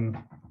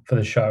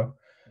the show.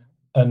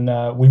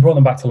 And we brought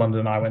them back to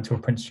London. I went to a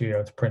print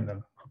studio to print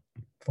them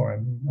for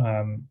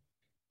him.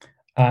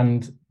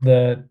 And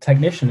the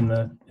technician in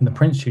the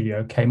print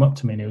studio came up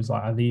to me and he was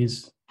like,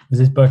 is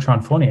this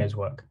Bertrand Fournier's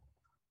work?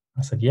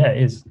 I said, yeah,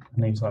 it is.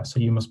 And he was like, so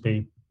you must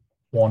be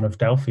one of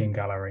Delphian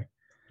Gallery.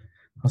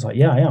 I was like,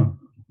 yeah, I am.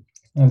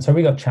 And so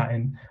we got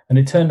chatting, and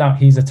it turned out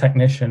he's a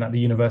technician at the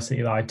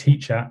university that I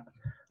teach at.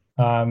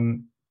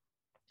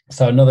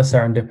 So another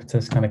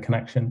serendipitous kind of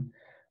connection.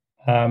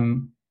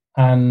 And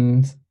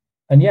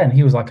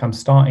he was like,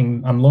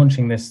 I'm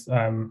launching this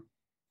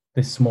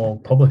small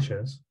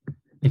publishers,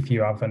 if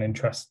you have any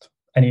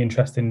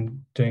interest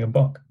in doing a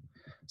book.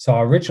 So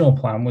our original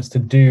plan was to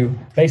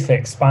basically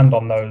expand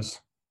on those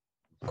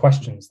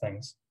questions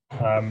things,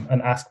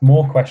 and ask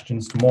more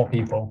questions to more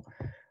people,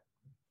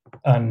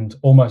 and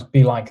almost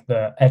be like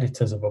the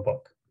editors of a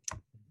book.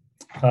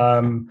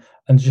 And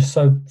just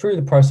so through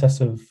the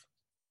process of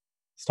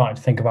starting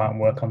to think about and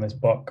work on this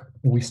book,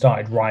 we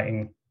started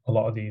writing a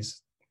lot of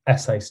these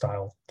essay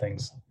style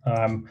things.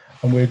 And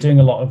we were doing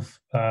a lot of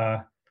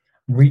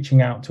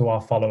reaching out to our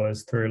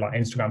followers through like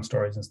Instagram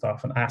stories and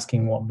stuff, and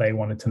asking what they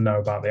wanted to know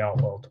about the art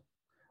world.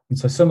 And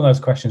so some of those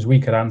questions we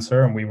could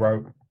answer, and we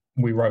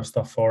wrote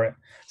stuff for it.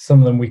 Some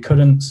of them we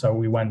couldn't, so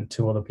we went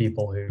to other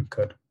people who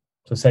could.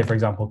 So say, for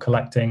example,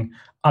 collecting.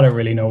 I don't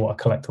really know what a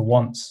collector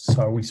wants,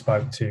 so we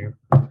spoke to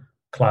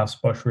Klaus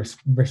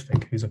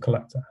Busch-Rischvig, who's a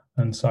collector.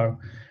 And so,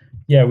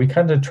 yeah, we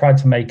kind of tried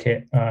to make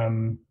it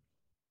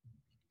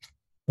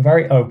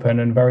very open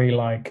and very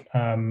like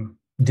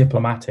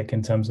diplomatic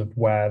in terms of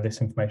where this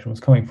information was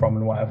coming from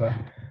and whatever.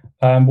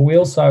 But we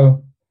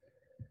also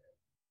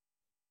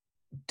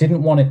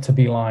didn't want it to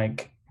be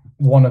like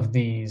one of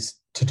these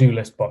to-do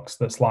list books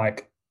that's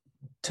like,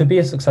 to be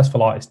a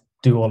successful artist,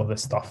 do all of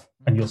this stuff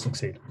and you'll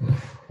succeed.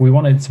 We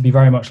wanted it to be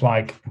very much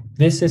like,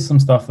 this is some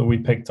stuff that we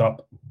picked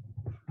up.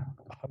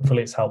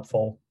 Hopefully it's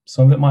helpful.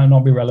 Some of it might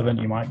not be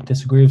relevant. You might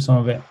disagree with some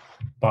of it,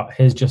 but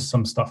here's just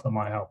some stuff that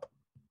might help,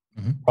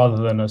 rather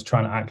than us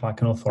trying to act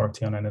like an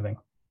authority on anything.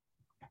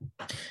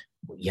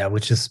 Yeah,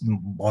 which is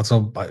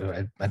also,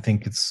 I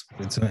think it's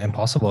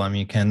impossible. I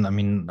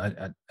mean,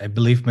 I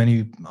believe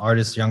many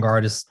artists, younger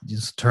artists,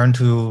 just turn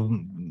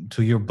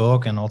to your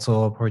book, and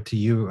also probably to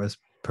you as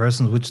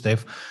persons, which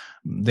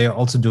they're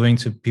also doing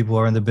to people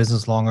who are in the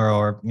business longer,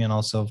 or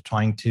so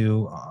trying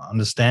to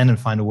understand and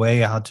find a way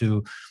how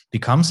to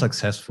become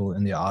successful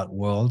in the art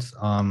world,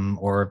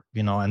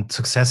 and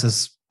success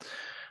is,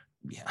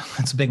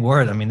 it's a big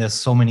word. I mean, there's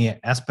so many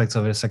aspects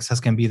of it. Success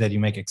can be that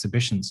you make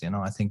exhibitions.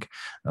 I think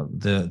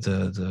the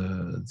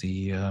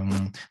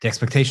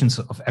expectations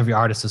of every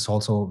artist is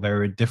also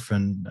very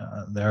different.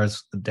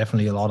 There's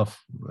definitely a lot of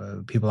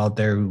people out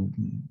there who,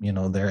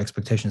 their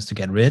expectation is to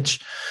get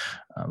rich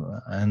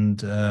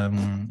and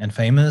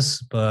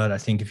famous. But I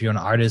think if you're an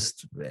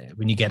artist,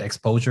 when you get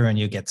exposure and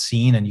you get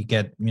seen and you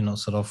get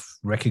sort of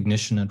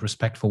recognition and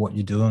respect for what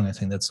you're doing, I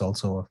think that's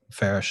also a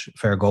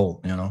fair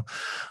goal.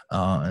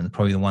 And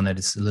probably the one that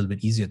is a little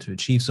bit easier to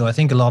achieve. So I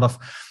think a lot of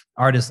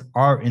artists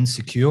are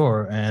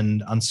insecure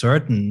and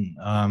uncertain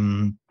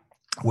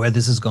where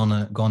this is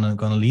gonna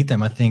lead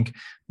them. I think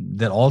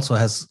that also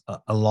has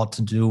a lot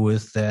to do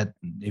with that.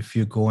 If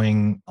you're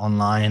going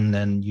online,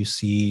 then you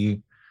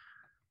see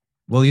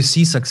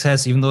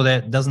success, even though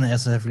that doesn't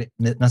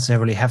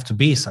necessarily have to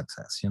be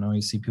success.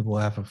 You see people who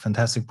have a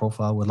fantastic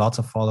profile with lots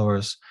of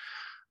followers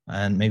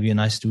and maybe a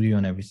nice studio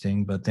and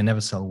everything, but they never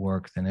sell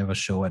work. They never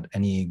show at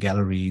any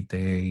gallery.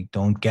 They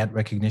don't get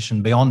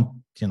recognition beyond,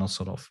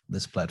 sort of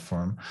this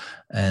platform.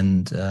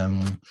 And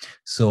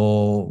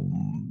so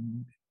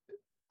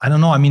I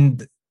don't know. I mean,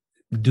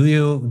 do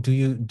you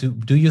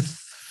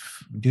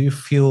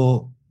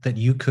feel that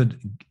you could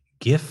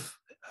give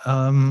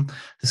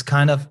this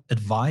kind of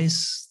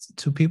advice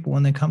to people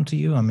when they come to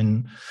you? I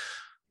mean,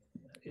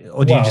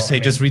 or do you just say,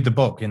 just read the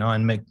book,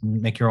 and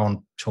make your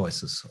own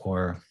choices?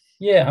 Or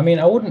yeah, I mean,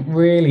 I wouldn't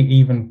really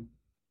even.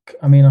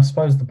 I mean, I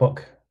suppose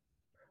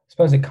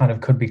it kind of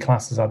could be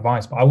classed as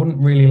advice, but I wouldn't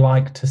really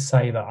like to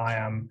say that I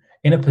am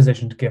in a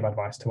position to give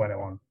advice to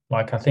anyone.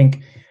 Like, I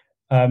think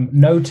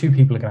no two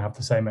people are going to have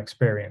the same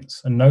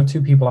experience, and no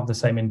two people have the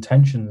same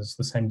intentions,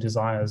 the same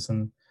desires,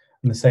 and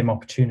the same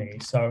opportunity.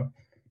 So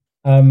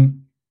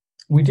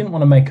we didn't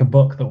want to make a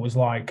book that was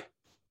like,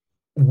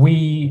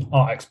 we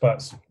are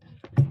experts,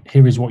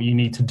 here is what you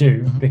need to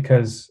do,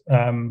 because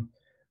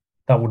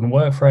that wouldn't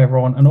work for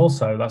everyone, and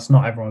also that's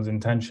not everyone's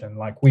intention.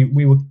 Like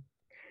we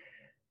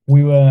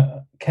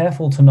were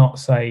careful to not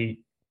say,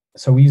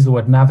 so we use the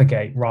word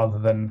navigate rather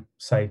than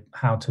say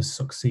how to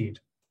succeed,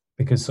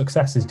 because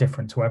success is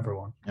different to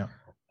everyone.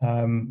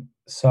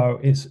 So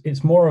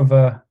it's more of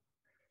a,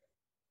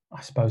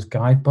 I suppose,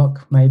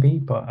 guidebook maybe,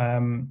 but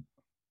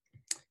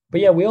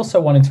But yeah, we also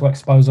wanted to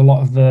expose a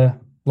lot of the,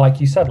 like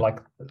you said, like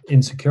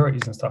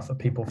insecurities and stuff that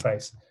people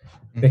face,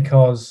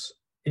 because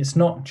it's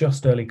not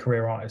just early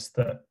career artists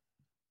that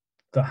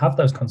have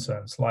those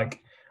concerns.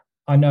 Like,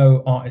 I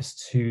know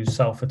artists who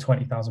sell for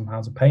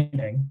 £20,000 a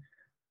painting,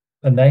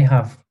 and they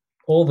have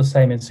all the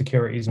same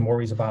insecurities and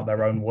worries about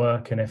their own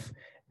work, and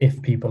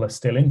if people are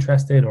still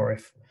interested, or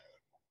if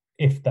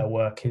their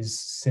work is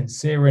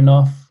sincere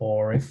enough,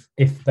 or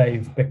if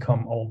they've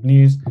become old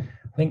news.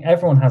 I think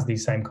everyone has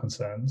these same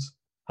concerns.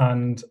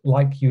 And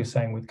like you were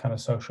saying, with kind of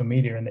social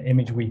media and the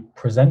image we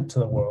present to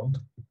the world,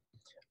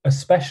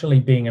 especially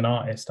being an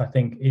artist, I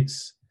think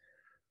it's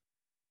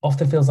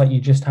often feels like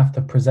you just have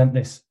to present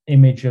this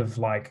image of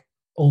like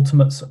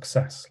ultimate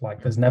success.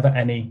 Like there's never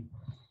any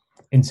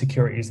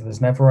insecurities.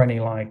 There's never any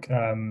like,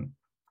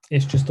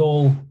 it's just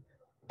all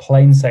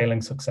plain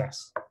sailing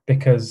success.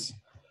 Because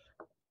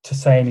to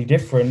say any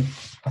different,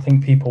 I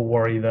think people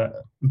worry that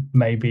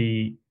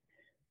maybe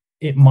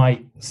it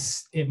might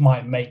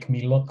make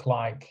me look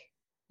like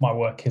my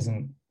work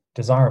isn't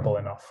desirable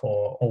enough,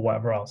 or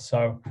whatever else.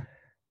 So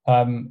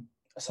I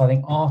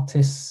think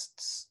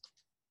artists,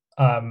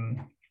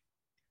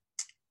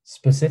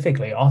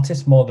 specifically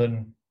artists, more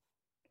than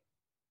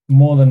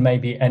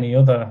maybe any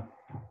other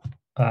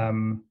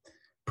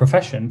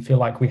profession, feel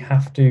like we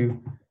have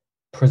to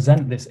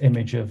present this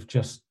image of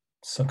just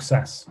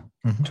success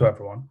to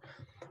everyone.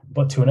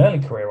 But to an early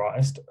career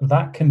artist,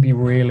 that can be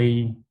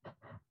really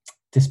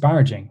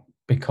disparaging,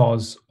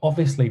 because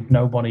obviously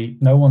no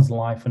one's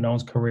life and no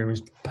one's career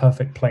is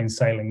perfect plain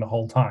sailing the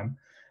whole time,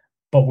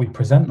 but we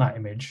present that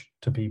image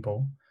to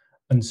people.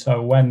 And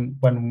so when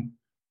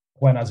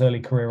as early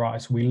career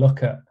artists we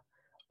look at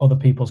other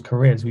people's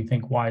careers, we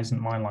think, why isn't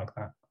mine like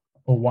that?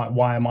 Or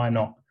why am I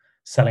not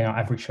selling out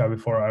every show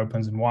before it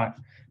opens, and why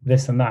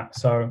this and that?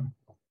 So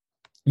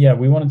yeah,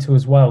 we wanted to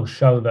as well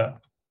show that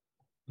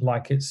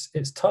like it's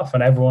tough,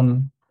 and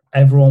everyone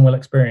will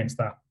experience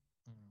that.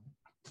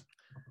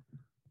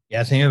 Yeah,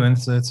 I think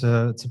it's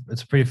a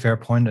pretty fair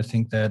point. I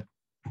think that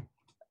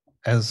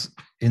it's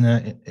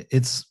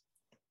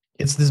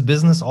this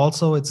business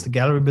also. It's the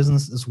gallery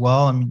business as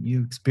well. I mean,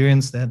 you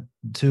experience that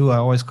too. I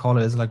always call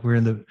it, it's like we're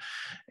in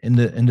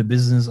the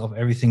business of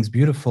everything's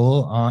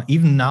beautiful.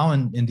 Even now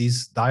in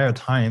these dire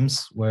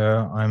times,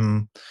 where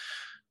I'm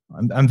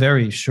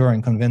very sure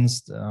and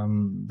convinced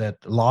that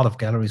a lot of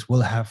galleries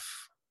will have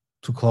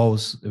to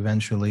close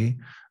eventually,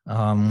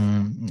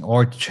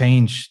 or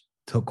change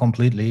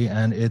completely.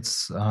 And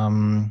it's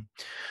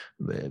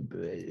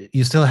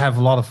you still have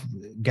a lot of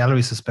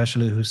galleries,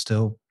 especially, who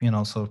still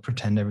sort of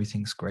pretend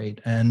everything's great,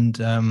 and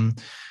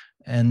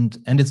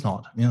it's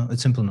not.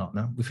 It's simply not.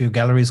 No, if your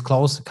gallery is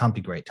closed, it can't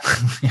be great.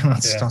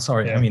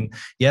 Sorry. Yeah. I mean,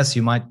 yes,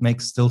 you might make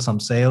still some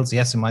sales.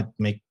 Yes, you might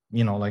make.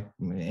 Like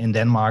in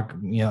Denmark,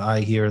 I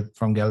hear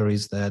from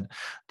galleries that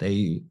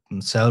they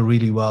sell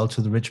really well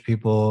to the rich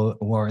people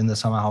who are in the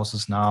summer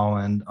houses now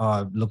and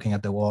are looking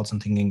at their walls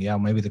and thinking, yeah,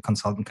 maybe the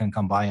consultant can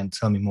come by and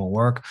sell me more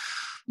work.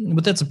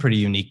 But that's a pretty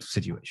unique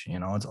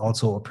situation. It's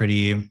also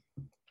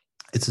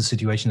it's a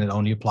situation that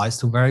only applies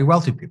to very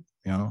wealthy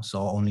people, so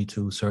only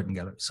to certain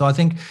galleries. So I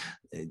think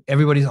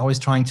everybody's always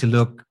trying to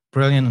look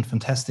brilliant and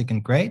fantastic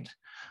and great.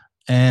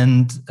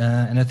 And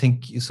I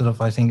think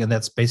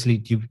that's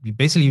basically, you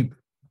basically,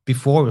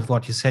 before, with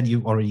what you said,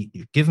 you've already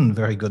given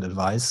very good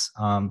advice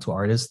to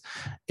artists.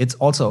 It's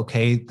also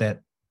okay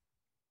that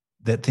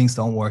things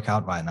don't work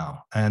out right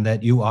now, and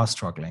that you are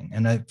struggling.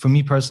 And for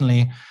me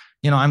personally,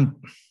 I'm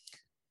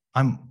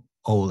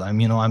old.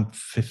 I'm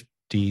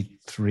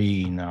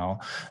 53 now,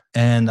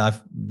 and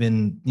I've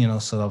been,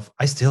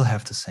 I still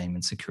have the same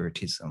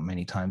insecurities so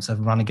many times. I've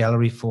run a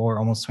gallery for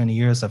almost 20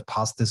 years. I've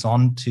passed this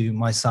on to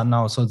my son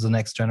now, so it's the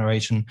next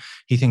generation.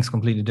 He thinks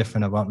completely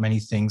different about many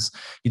things.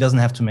 He doesn't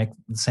have to make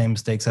the same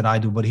mistakes that I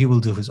do, but he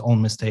will do his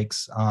own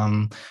mistakes.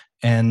 And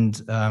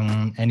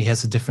he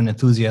has a different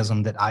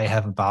enthusiasm that I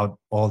have about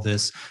all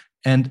this.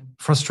 And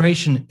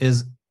frustration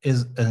is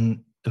a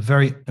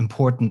very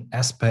important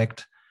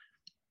aspect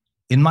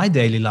in my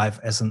daily life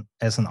as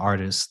an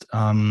artist.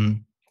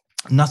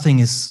 Nothing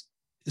is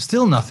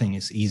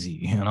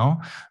easy,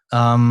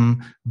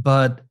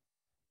 but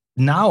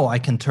now I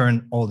can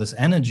turn all this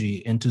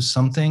energy into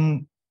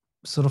something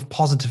sort of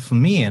positive for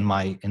me in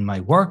my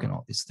work and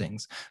all these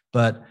things.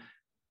 But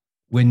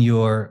when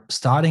you're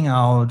starting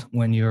out,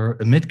 when you're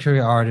a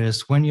mid-career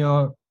artist, when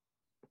you're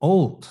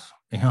old,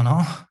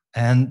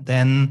 and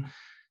then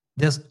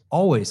there's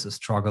always a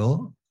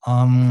struggle,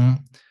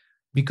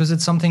 because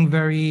it's something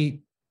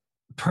very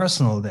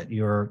personal that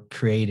you're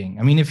creating.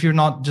 I mean, if you're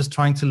not just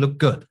trying to look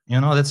good,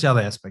 that's the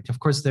other aspect. Of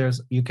course,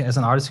 as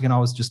an artist, you can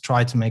always just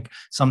try to make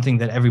something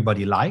that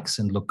everybody likes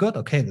and look good.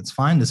 Okay, that's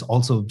fine. There's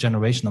also a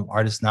generation of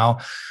artists now,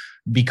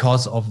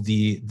 because of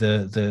the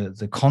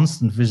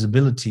constant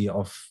visibility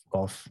of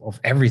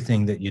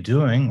everything that you're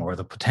doing, or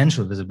the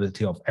potential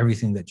visibility of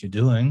everything that you're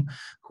doing,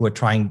 who are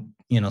trying,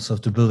 sort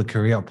of to build a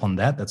career upon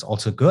that. That's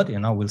also good.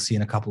 We'll see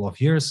in a couple of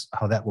years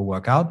how that will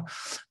work out.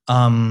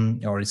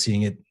 Already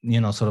seeing it,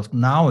 sort of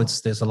now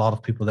there's a lot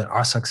of people that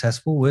are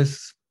successful with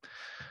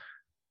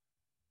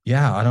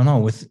Yeah, I don't know,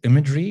 with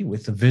imagery,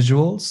 with the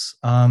visuals.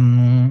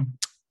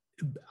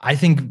 I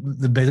think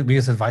the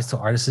biggest advice to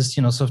artists is,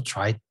 sort of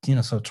try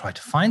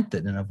to find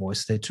it in a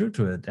voice, stay true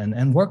to it,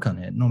 and work on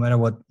it, no matter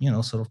what,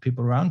 sort of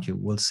people around you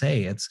will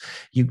say. It's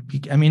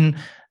I mean,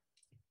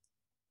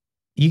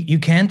 you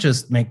can't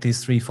just make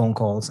these 3 phone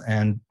calls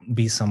and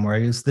be somewhere.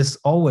 There's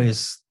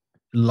always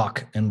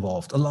luck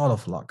involved, a lot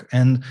of luck.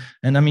 And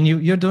I mean,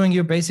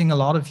 you're basing a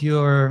lot of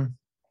your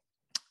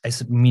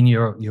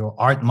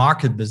art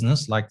market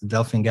business, like the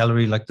Delphian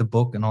Gallery, like the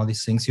book and all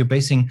these things. You're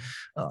basing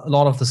a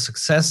lot of the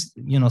success,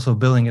 so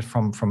building it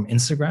from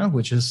Instagram,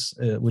 which is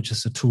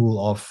a tool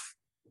of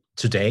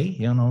today,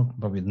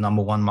 probably the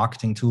number 1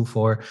 marketing tool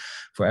for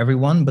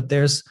everyone. But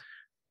there's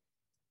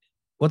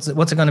what's it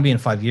going to be in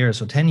 5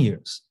 years or 10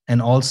 years?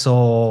 And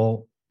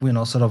also,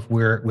 sort of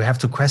we have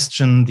to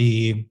question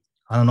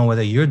I don't know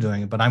whether you're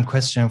doing it, but I'm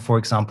questioning, for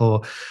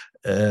example,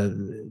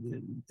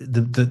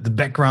 the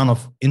background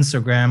of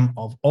Instagram,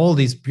 of all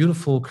these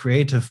beautiful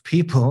creative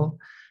people,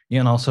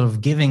 sort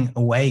of giving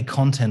away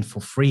content for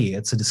free.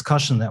 It's a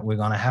discussion that we're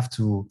going to have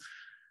to.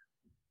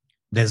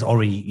 There's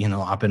already,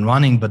 up and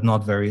running, but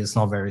it's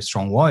not very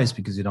strong voice,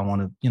 because you don't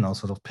want to,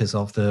 sort of piss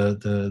off the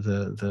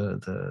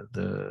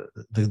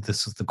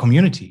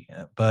community.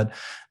 But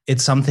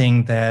it's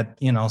something that,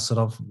 sort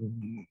of,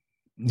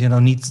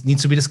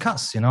 needs to be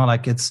discussed.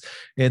 Like it's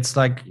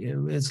like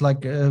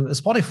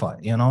Spotify.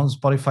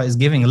 Spotify is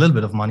giving a little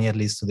bit of money, at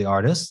least, to the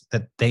artists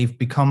that they've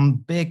become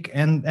big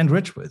and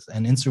rich with,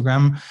 and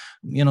Instagram,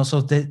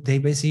 so they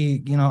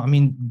basically, I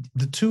mean,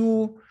 the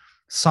two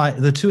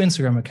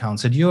Instagram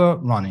accounts that you're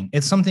running,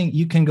 it's something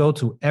you can go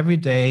to every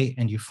day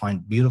and you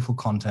find beautiful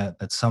content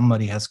that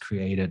somebody has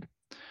created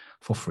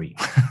for free.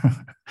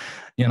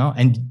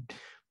 And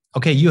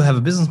okay, you have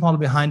a business model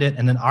behind it,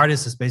 and an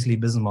artist is basically a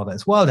business model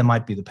as well. There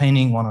might be the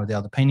painting, one or the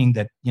other painting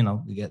that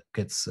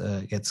gets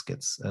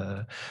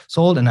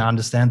sold, and I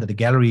understand that the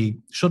gallery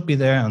should be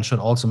there and should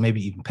also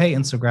maybe even pay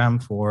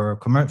Instagram for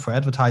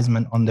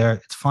advertisement on there.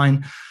 It's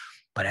fine,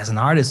 but as an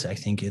artist, I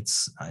think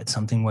it's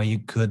something where you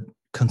could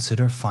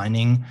consider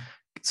finding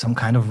some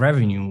kind of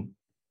revenue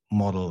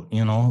model,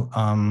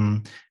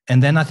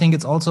 and then I think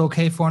it's also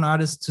okay for an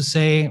artist to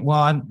say, well,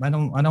 I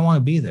don't want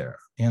to be there,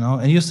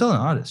 and you're still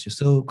an artist, you're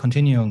still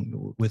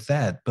continuing with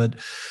that. But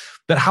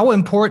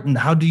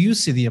how do you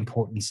see the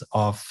importance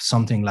of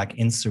something like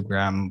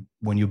Instagram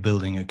when you're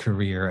building a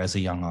career as a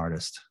young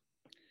artist?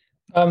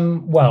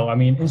 Well, I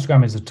mean,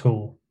 Instagram is a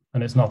tool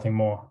and it's nothing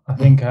more. I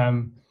think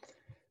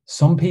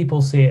some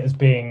people see it as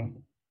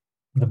being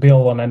the be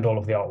all and end all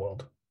of the art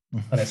world.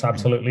 And it's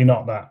absolutely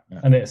not that. Yeah.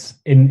 And it's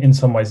in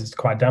some ways it's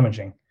quite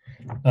damaging,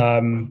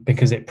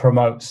 because it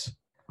promotes.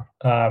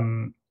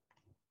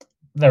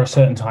 There are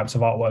certain types of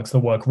artworks that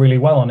work really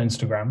well on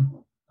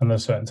Instagram, and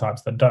there's certain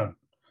types that don't.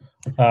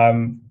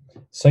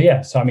 So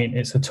I mean,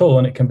 it's a tool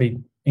and it can be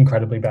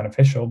incredibly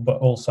beneficial, but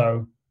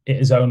also it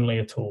is only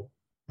a tool.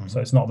 Mm-hmm. So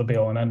it's not the be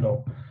all and end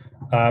all.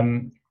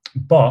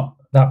 But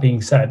that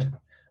being said,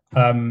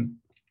 it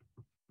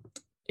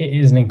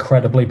is an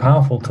incredibly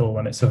powerful tool,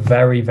 and it's a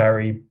very,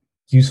 very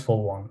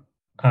useful one.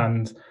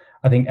 And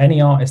I think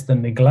any artist that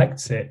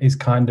neglects it is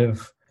kind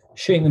of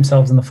shooting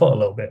themselves in the foot a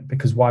little bit,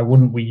 because why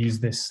wouldn't we use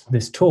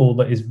this tool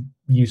that is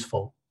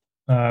useful?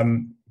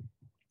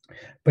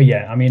 But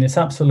yeah, I mean, it's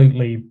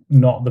absolutely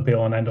not the be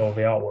all and end all of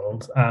the art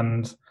world.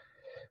 And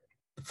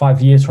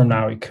 5 years from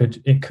now, it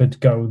could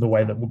go the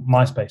way that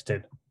MySpace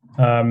did.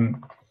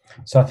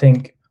 So I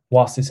think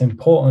whilst it's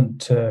important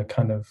to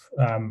kind of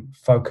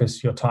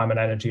focus your time and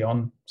energy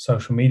on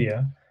social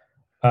media,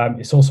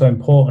 it's also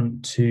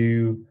important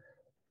to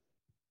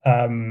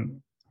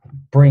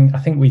bring, I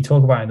think we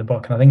talk about it in the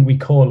book, and I think we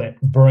call it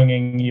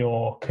bringing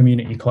your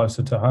community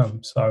closer to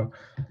home. So,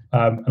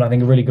 and I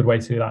think a really good way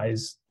to do that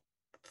is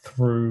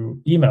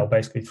through email,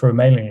 basically through a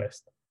mailing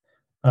list.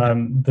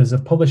 There's a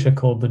publisher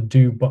called the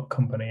Do Book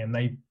Company, and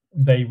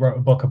they wrote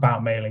a book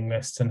about mailing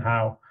lists and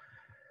how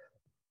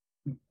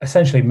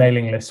essentially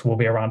mailing lists will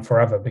be around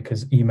forever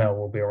because email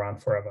will be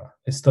around forever.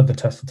 It's stood the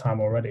test of time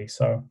already.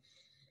 So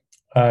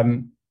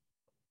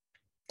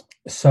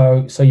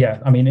yeah,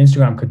 I mean,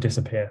 Instagram could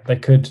disappear. They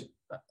could,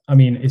 I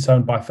mean, it's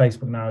owned by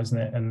Facebook now, isn't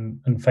it?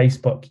 And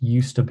Facebook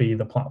used to be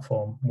the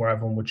platform where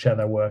everyone would share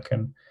their work.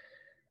 And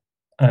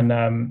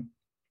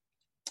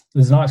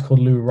there's an artist called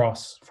Lou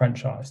Ross,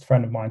 French artist,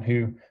 friend of mine,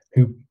 who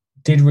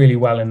did really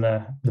well in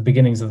the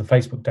beginnings of the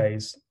Facebook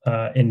days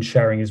in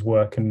sharing his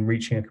work and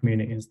reaching a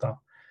community and stuff.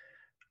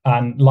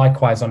 And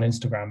likewise on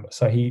Instagram.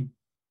 So he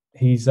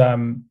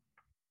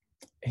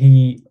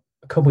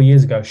a couple of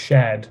years ago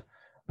shared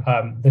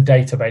the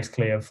data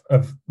basically of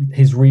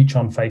his reach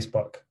on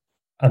Facebook,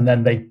 and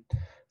then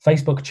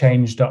Facebook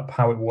changed up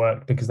how it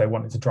worked because they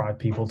wanted to drive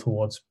people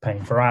towards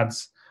paying for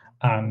ads,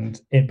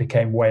 and it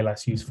became way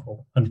less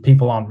useful, and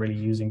people aren't really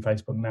using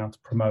Facebook now to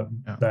promote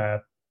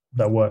their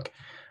work.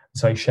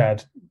 So he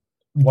shared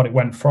what it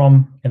went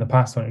from in the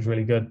past when it was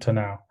really good to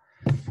now,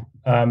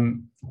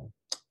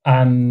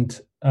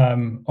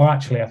 or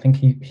actually I think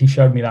he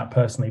showed me that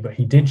personally, but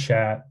he did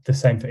share the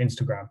same for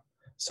Instagram.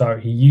 So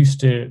he used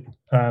to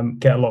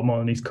get a lot more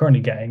than he's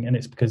currently getting, and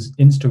it's because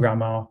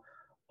Instagram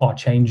are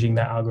changing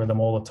their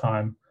algorithm all the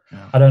time.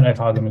 Yeah. I don't know if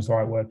algorithm is the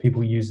right word.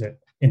 People use it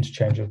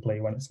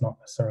interchangeably when it's not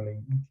necessarily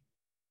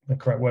the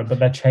correct word, but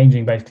they're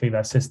changing basically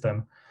their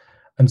system,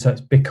 and so it's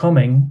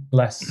becoming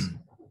less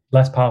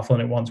powerful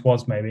than it once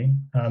was. Maybe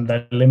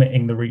they're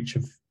limiting the reach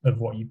of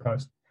what you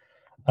post,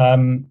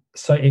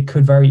 so it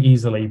could very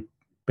easily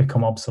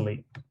become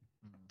obsolete.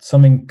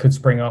 Something could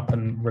spring up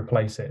and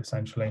replace it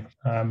essentially.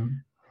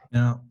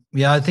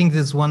 Yeah, I think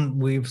this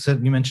one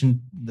you mentioned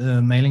the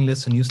mailing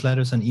lists and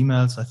newsletters and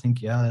emails. I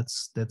think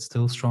that's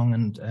still strong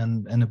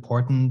and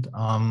important.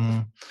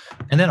 And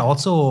then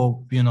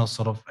also,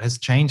 sort of has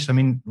changed. I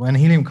mean, when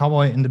Helium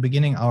Cowboy in the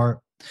beginning,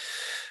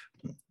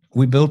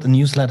 we built a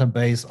newsletter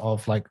base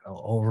of like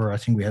over, I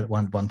think we had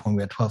one point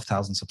we had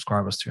 12,000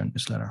 subscribers to our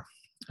newsletter,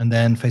 and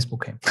then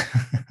Facebook came.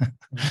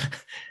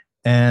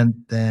 And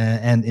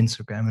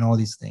Instagram and all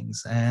these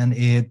things, and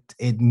it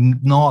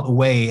gnawed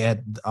away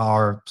at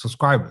our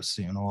subscribers,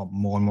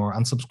 more and more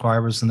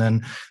unsubscribers, and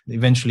then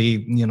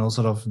eventually,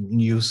 sort of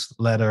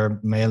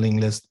newsletter mailing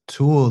list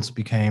tools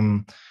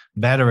became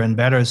better and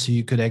better, so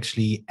you could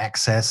actually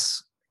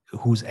access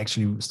who's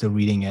actually still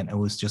reading it and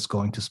who's just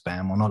going to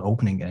spam or not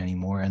opening it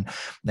anymore. And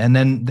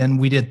then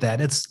we did that.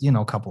 It's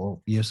a couple of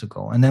years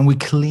ago, and then we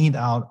cleaned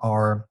out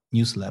our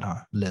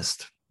newsletter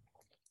list.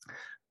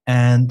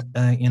 And,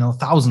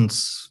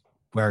 thousands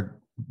were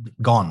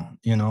gone,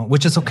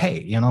 which is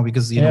okay,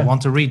 because you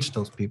want to reach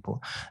those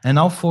people. And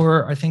now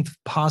for, I think,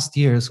 past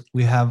years,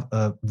 we have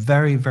a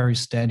very, very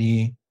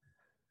steady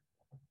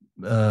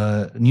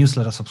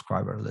newsletter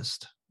subscriber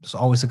list. There's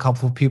always a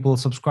couple of people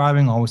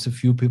subscribing, always a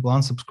few people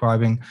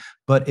unsubscribing,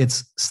 but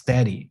it's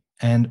steady.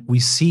 And we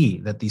see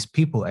that these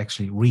people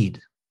actually read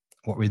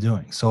what we're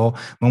doing. So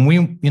when we,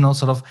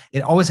 sort of,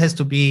 it always has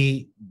to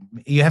be,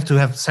 you have to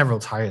have several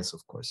tires,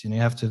 of course. You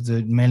have to have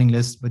the mailing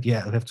list, but you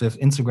have to have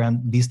Instagram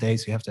these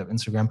days. You have to have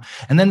Instagram,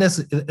 and then there's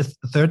a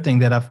third thing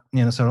that I've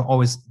sort of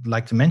always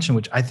like to mention,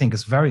 which I think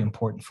is very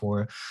important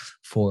for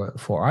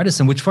artists,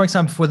 and which, for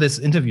example, for this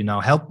interview now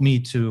helped me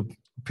to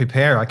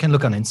prepare. I can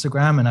look on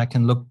Instagram and I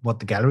can look what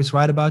the galleries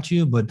write about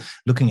you, but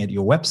looking at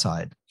your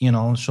website,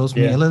 shows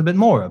me a little bit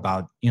more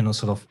about,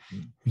 sort of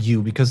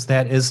you, because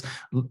that is,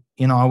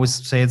 I always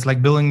say it's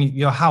like building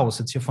your house.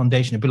 It's your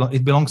foundation.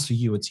 It belongs to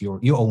you. It's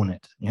you own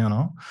it,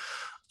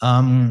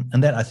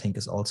 and that I think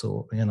is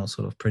also,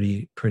 sort of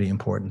pretty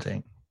important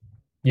thing.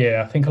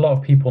 Yeah. I think a lot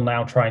of people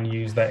now try and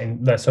use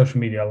their social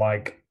media,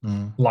 like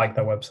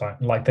their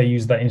website, like they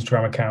use their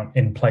Instagram account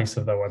in place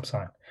of their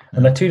website.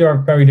 And they're two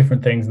very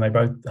different things, and they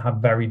both have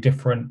very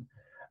different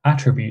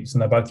attributes,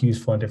 and they're both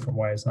useful in different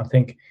ways. And I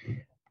think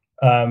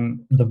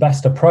the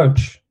best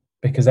approach,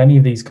 because any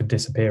of these could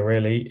disappear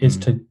really, is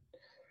to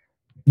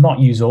not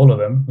use all of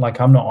them.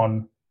 Like I'm not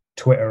on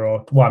Twitter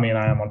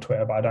I am on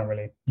Twitter, but I don't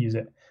really use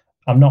it.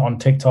 I'm not on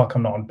TikTok.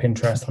 I'm not on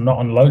Pinterest. I'm not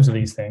on loads of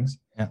these things.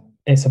 Yeah.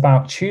 It's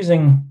about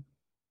choosing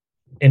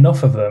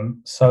enough of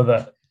them so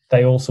that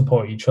they all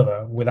support each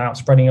other without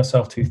spreading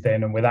yourself too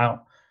thin and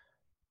without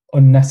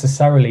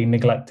unnecessarily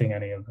neglecting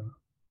any of them.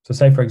 So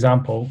say, for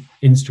example,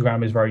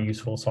 Instagram is very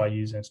useful, so I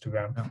use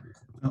Instagram.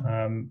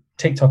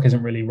 TikTok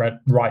isn't really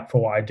right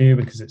for what I do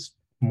because it's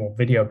more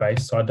video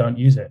based, so I don't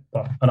use it.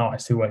 But an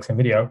artist who works in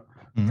video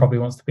probably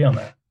wants to be on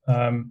there.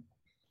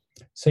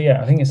 So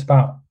yeah, I think it's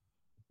about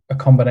a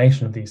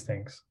combination of these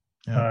things.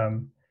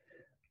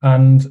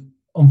 And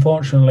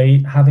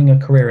unfortunately, having a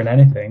career in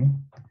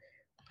anything,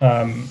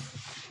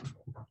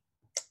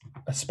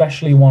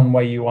 especially one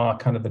where you are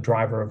kind of the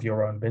driver of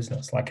your own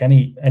business, like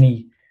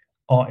any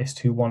artist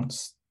who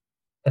wants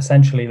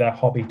essentially their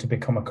hobby to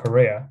become a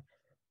career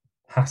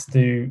has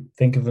to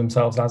think of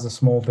themselves as a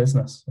small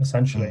business,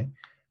 essentially.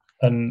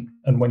 And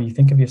when you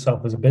think of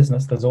yourself as a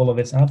business, there's all of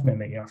this admin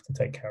that you have to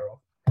take care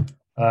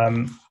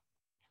of.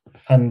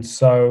 And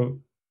so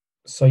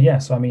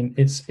I mean,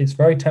 it's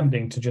very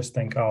tempting to just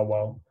think, oh,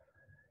 well,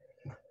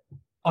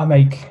 I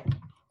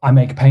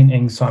make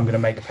paintings, so I'm going to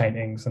make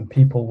paintings and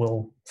people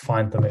will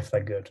find them if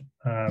they're good.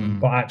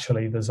 But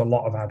actually, there's a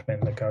lot of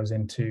admin that goes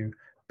into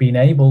being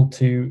able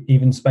to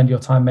even spend your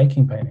time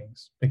making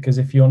paintings. Because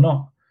if you're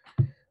not,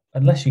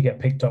 unless you get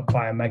picked up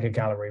by a mega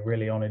gallery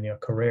really on in your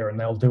career and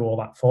they'll do all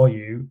that for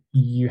you,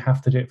 you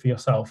have to do it for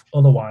yourself.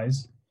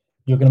 Otherwise,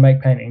 you're going to make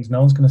paintings, no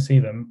one's going to see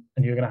them,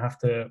 and you're going to have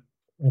to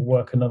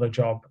work another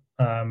job.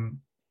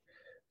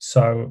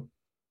 So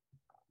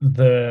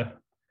that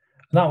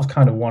was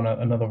kind of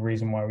another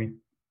reason why we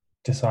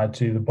decided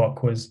to do the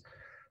book, was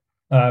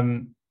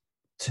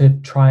to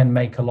try and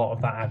make a lot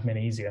of that admin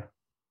easier,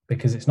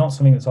 because it's not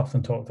something that's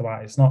often talked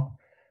about. It's not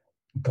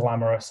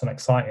glamorous and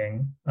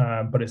exciting,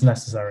 but it's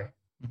necessary.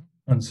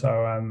 And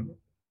so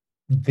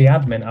the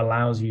admin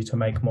allows you to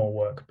make more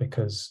work,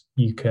 because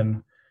you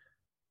can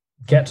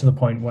get to the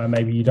point where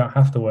maybe you don't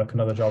have to work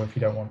another job if you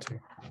don't want to,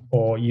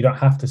 or you don't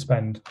have to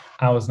spend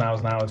hours and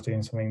hours and hours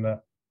doing something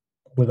that,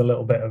 with a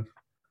little bit of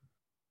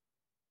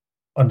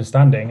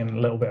understanding and a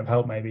little bit of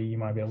help, maybe you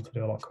might be able to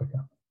do a lot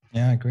quicker.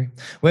 Yeah, I agree.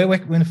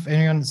 If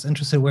anyone's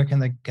interested, where can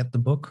they get the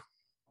book?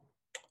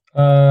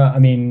 I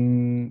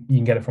mean, you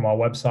can get it from our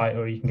website,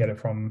 or you can get it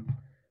from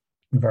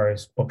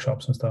various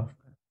bookshops and stuff.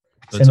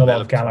 So It's in a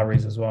lot of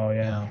galleries as well,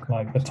 yeah, okay.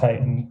 like the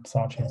Tate and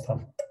Saatchi and stuff.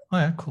 Oh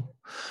yeah, cool.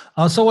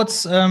 So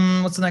what's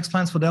the next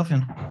plans for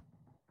Delphian?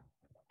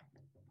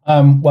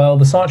 Well,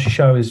 the Saatchi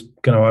show is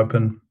going to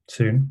open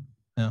soon,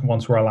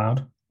 once we're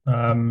allowed.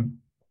 And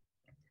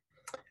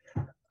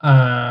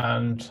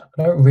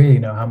I don't really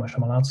know how much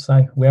I'm allowed to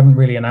say. We haven't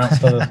really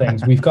announced other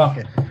things. We've got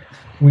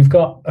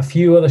a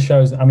few other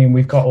shows. I mean,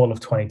 we've got all of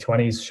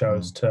 2020's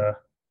shows to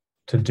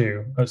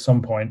do at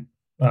some point.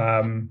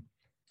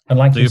 And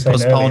like you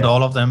postponed earlier,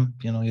 all of them?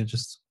 You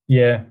just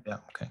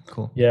okay,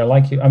 cool. Yeah,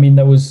 I mean,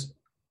 there was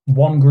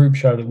one group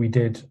show that we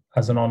did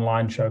as an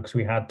online show because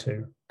we had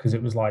to, because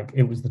it was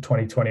the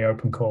 2020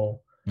 open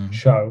call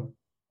show,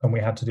 and we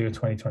had to do a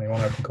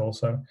 2021 open call.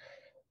 So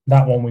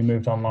that one we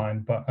moved online,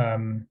 but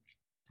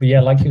yeah,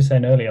 like you were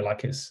saying earlier,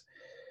 like it's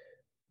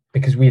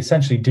because we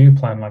essentially do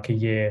plan like a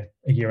year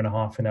and a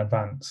half in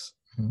advance.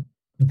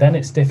 Then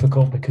it's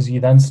difficult because you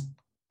then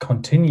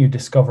continue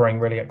discovering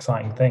really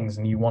exciting things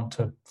and you want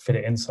to fit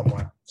it in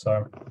somewhere.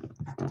 So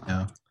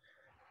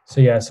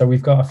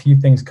we've got a few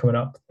things coming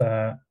up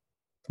there.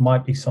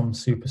 Might be some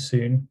super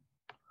soon.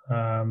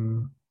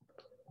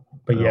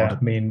 But yeah,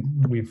 I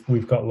mean,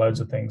 we've got loads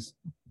of things.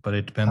 But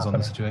it depends on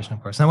the situation,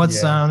 of course. Now,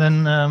 what's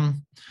then the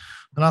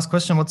last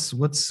question? What's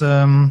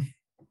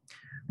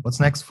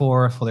next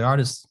for the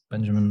artist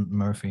Benjamin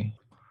Murphy?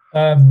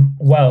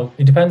 Well,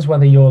 it depends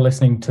whether you're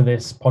listening to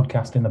this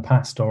podcast in the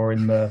past or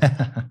in the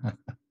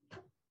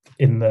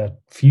in the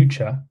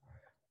future.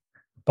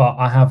 But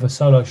I have a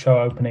solo show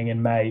opening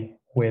in May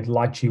with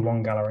Lychee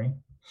One Gallery.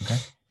 Okay.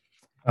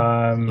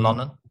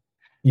 London.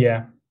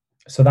 Yeah.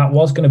 So that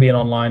was going to be an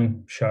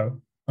online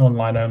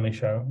only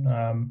show.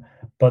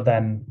 But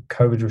then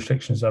COVID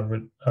restrictions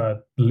are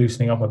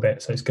loosening up a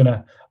bit. So it's going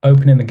to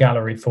open in the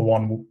gallery for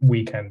one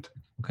weekend.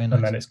 Okay, nice.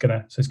 And then it's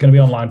going to be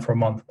online for a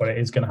month, but it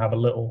is going to have a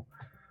little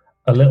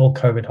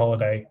COVID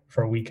holiday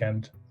for a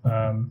weekend.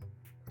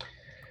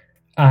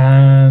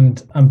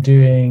 And I'm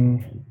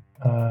doing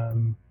a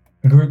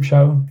group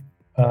show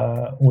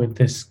with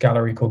this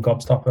gallery called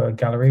Gobstopper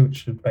Gallery,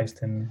 which is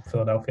based in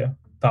Philadelphia.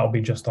 That'll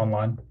be just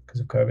online because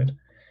of COVID.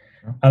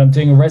 Sure. And I'm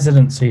doing a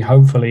residency,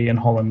 hopefully, in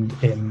Holland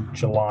in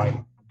July.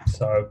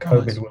 So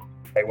COVID will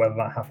say whether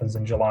that happens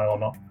in July or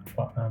not.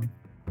 But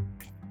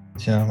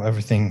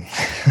everything.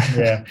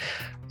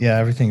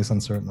 Everything is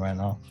uncertain right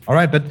now. All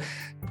right, but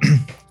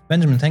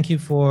Benjamin, thank you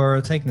for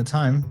taking the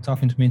time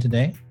talking to me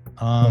today.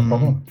 No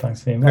problem.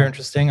 Thanks for very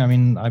interesting. I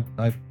mean, I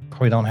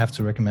probably don't have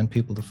to recommend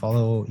people to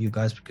follow you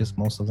guys because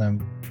most of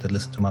them that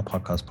listen to my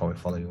podcast probably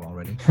follow you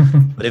already.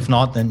 But if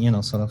not, then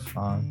sort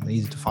of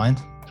easy to find.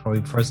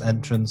 Probably first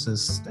entry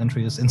is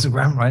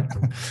Instagram, right?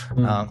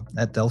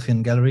 At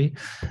Delphian Gallery.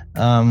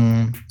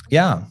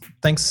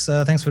 Thanks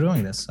for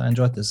doing this. I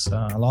enjoyed this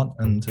a lot,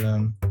 and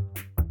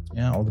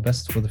all the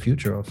best for the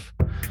future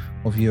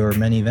of your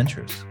many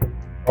ventures.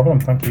 No problem.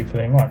 Thank you for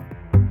the invite.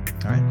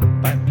 All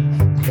right. Bye.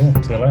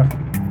 Cool. See you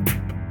later.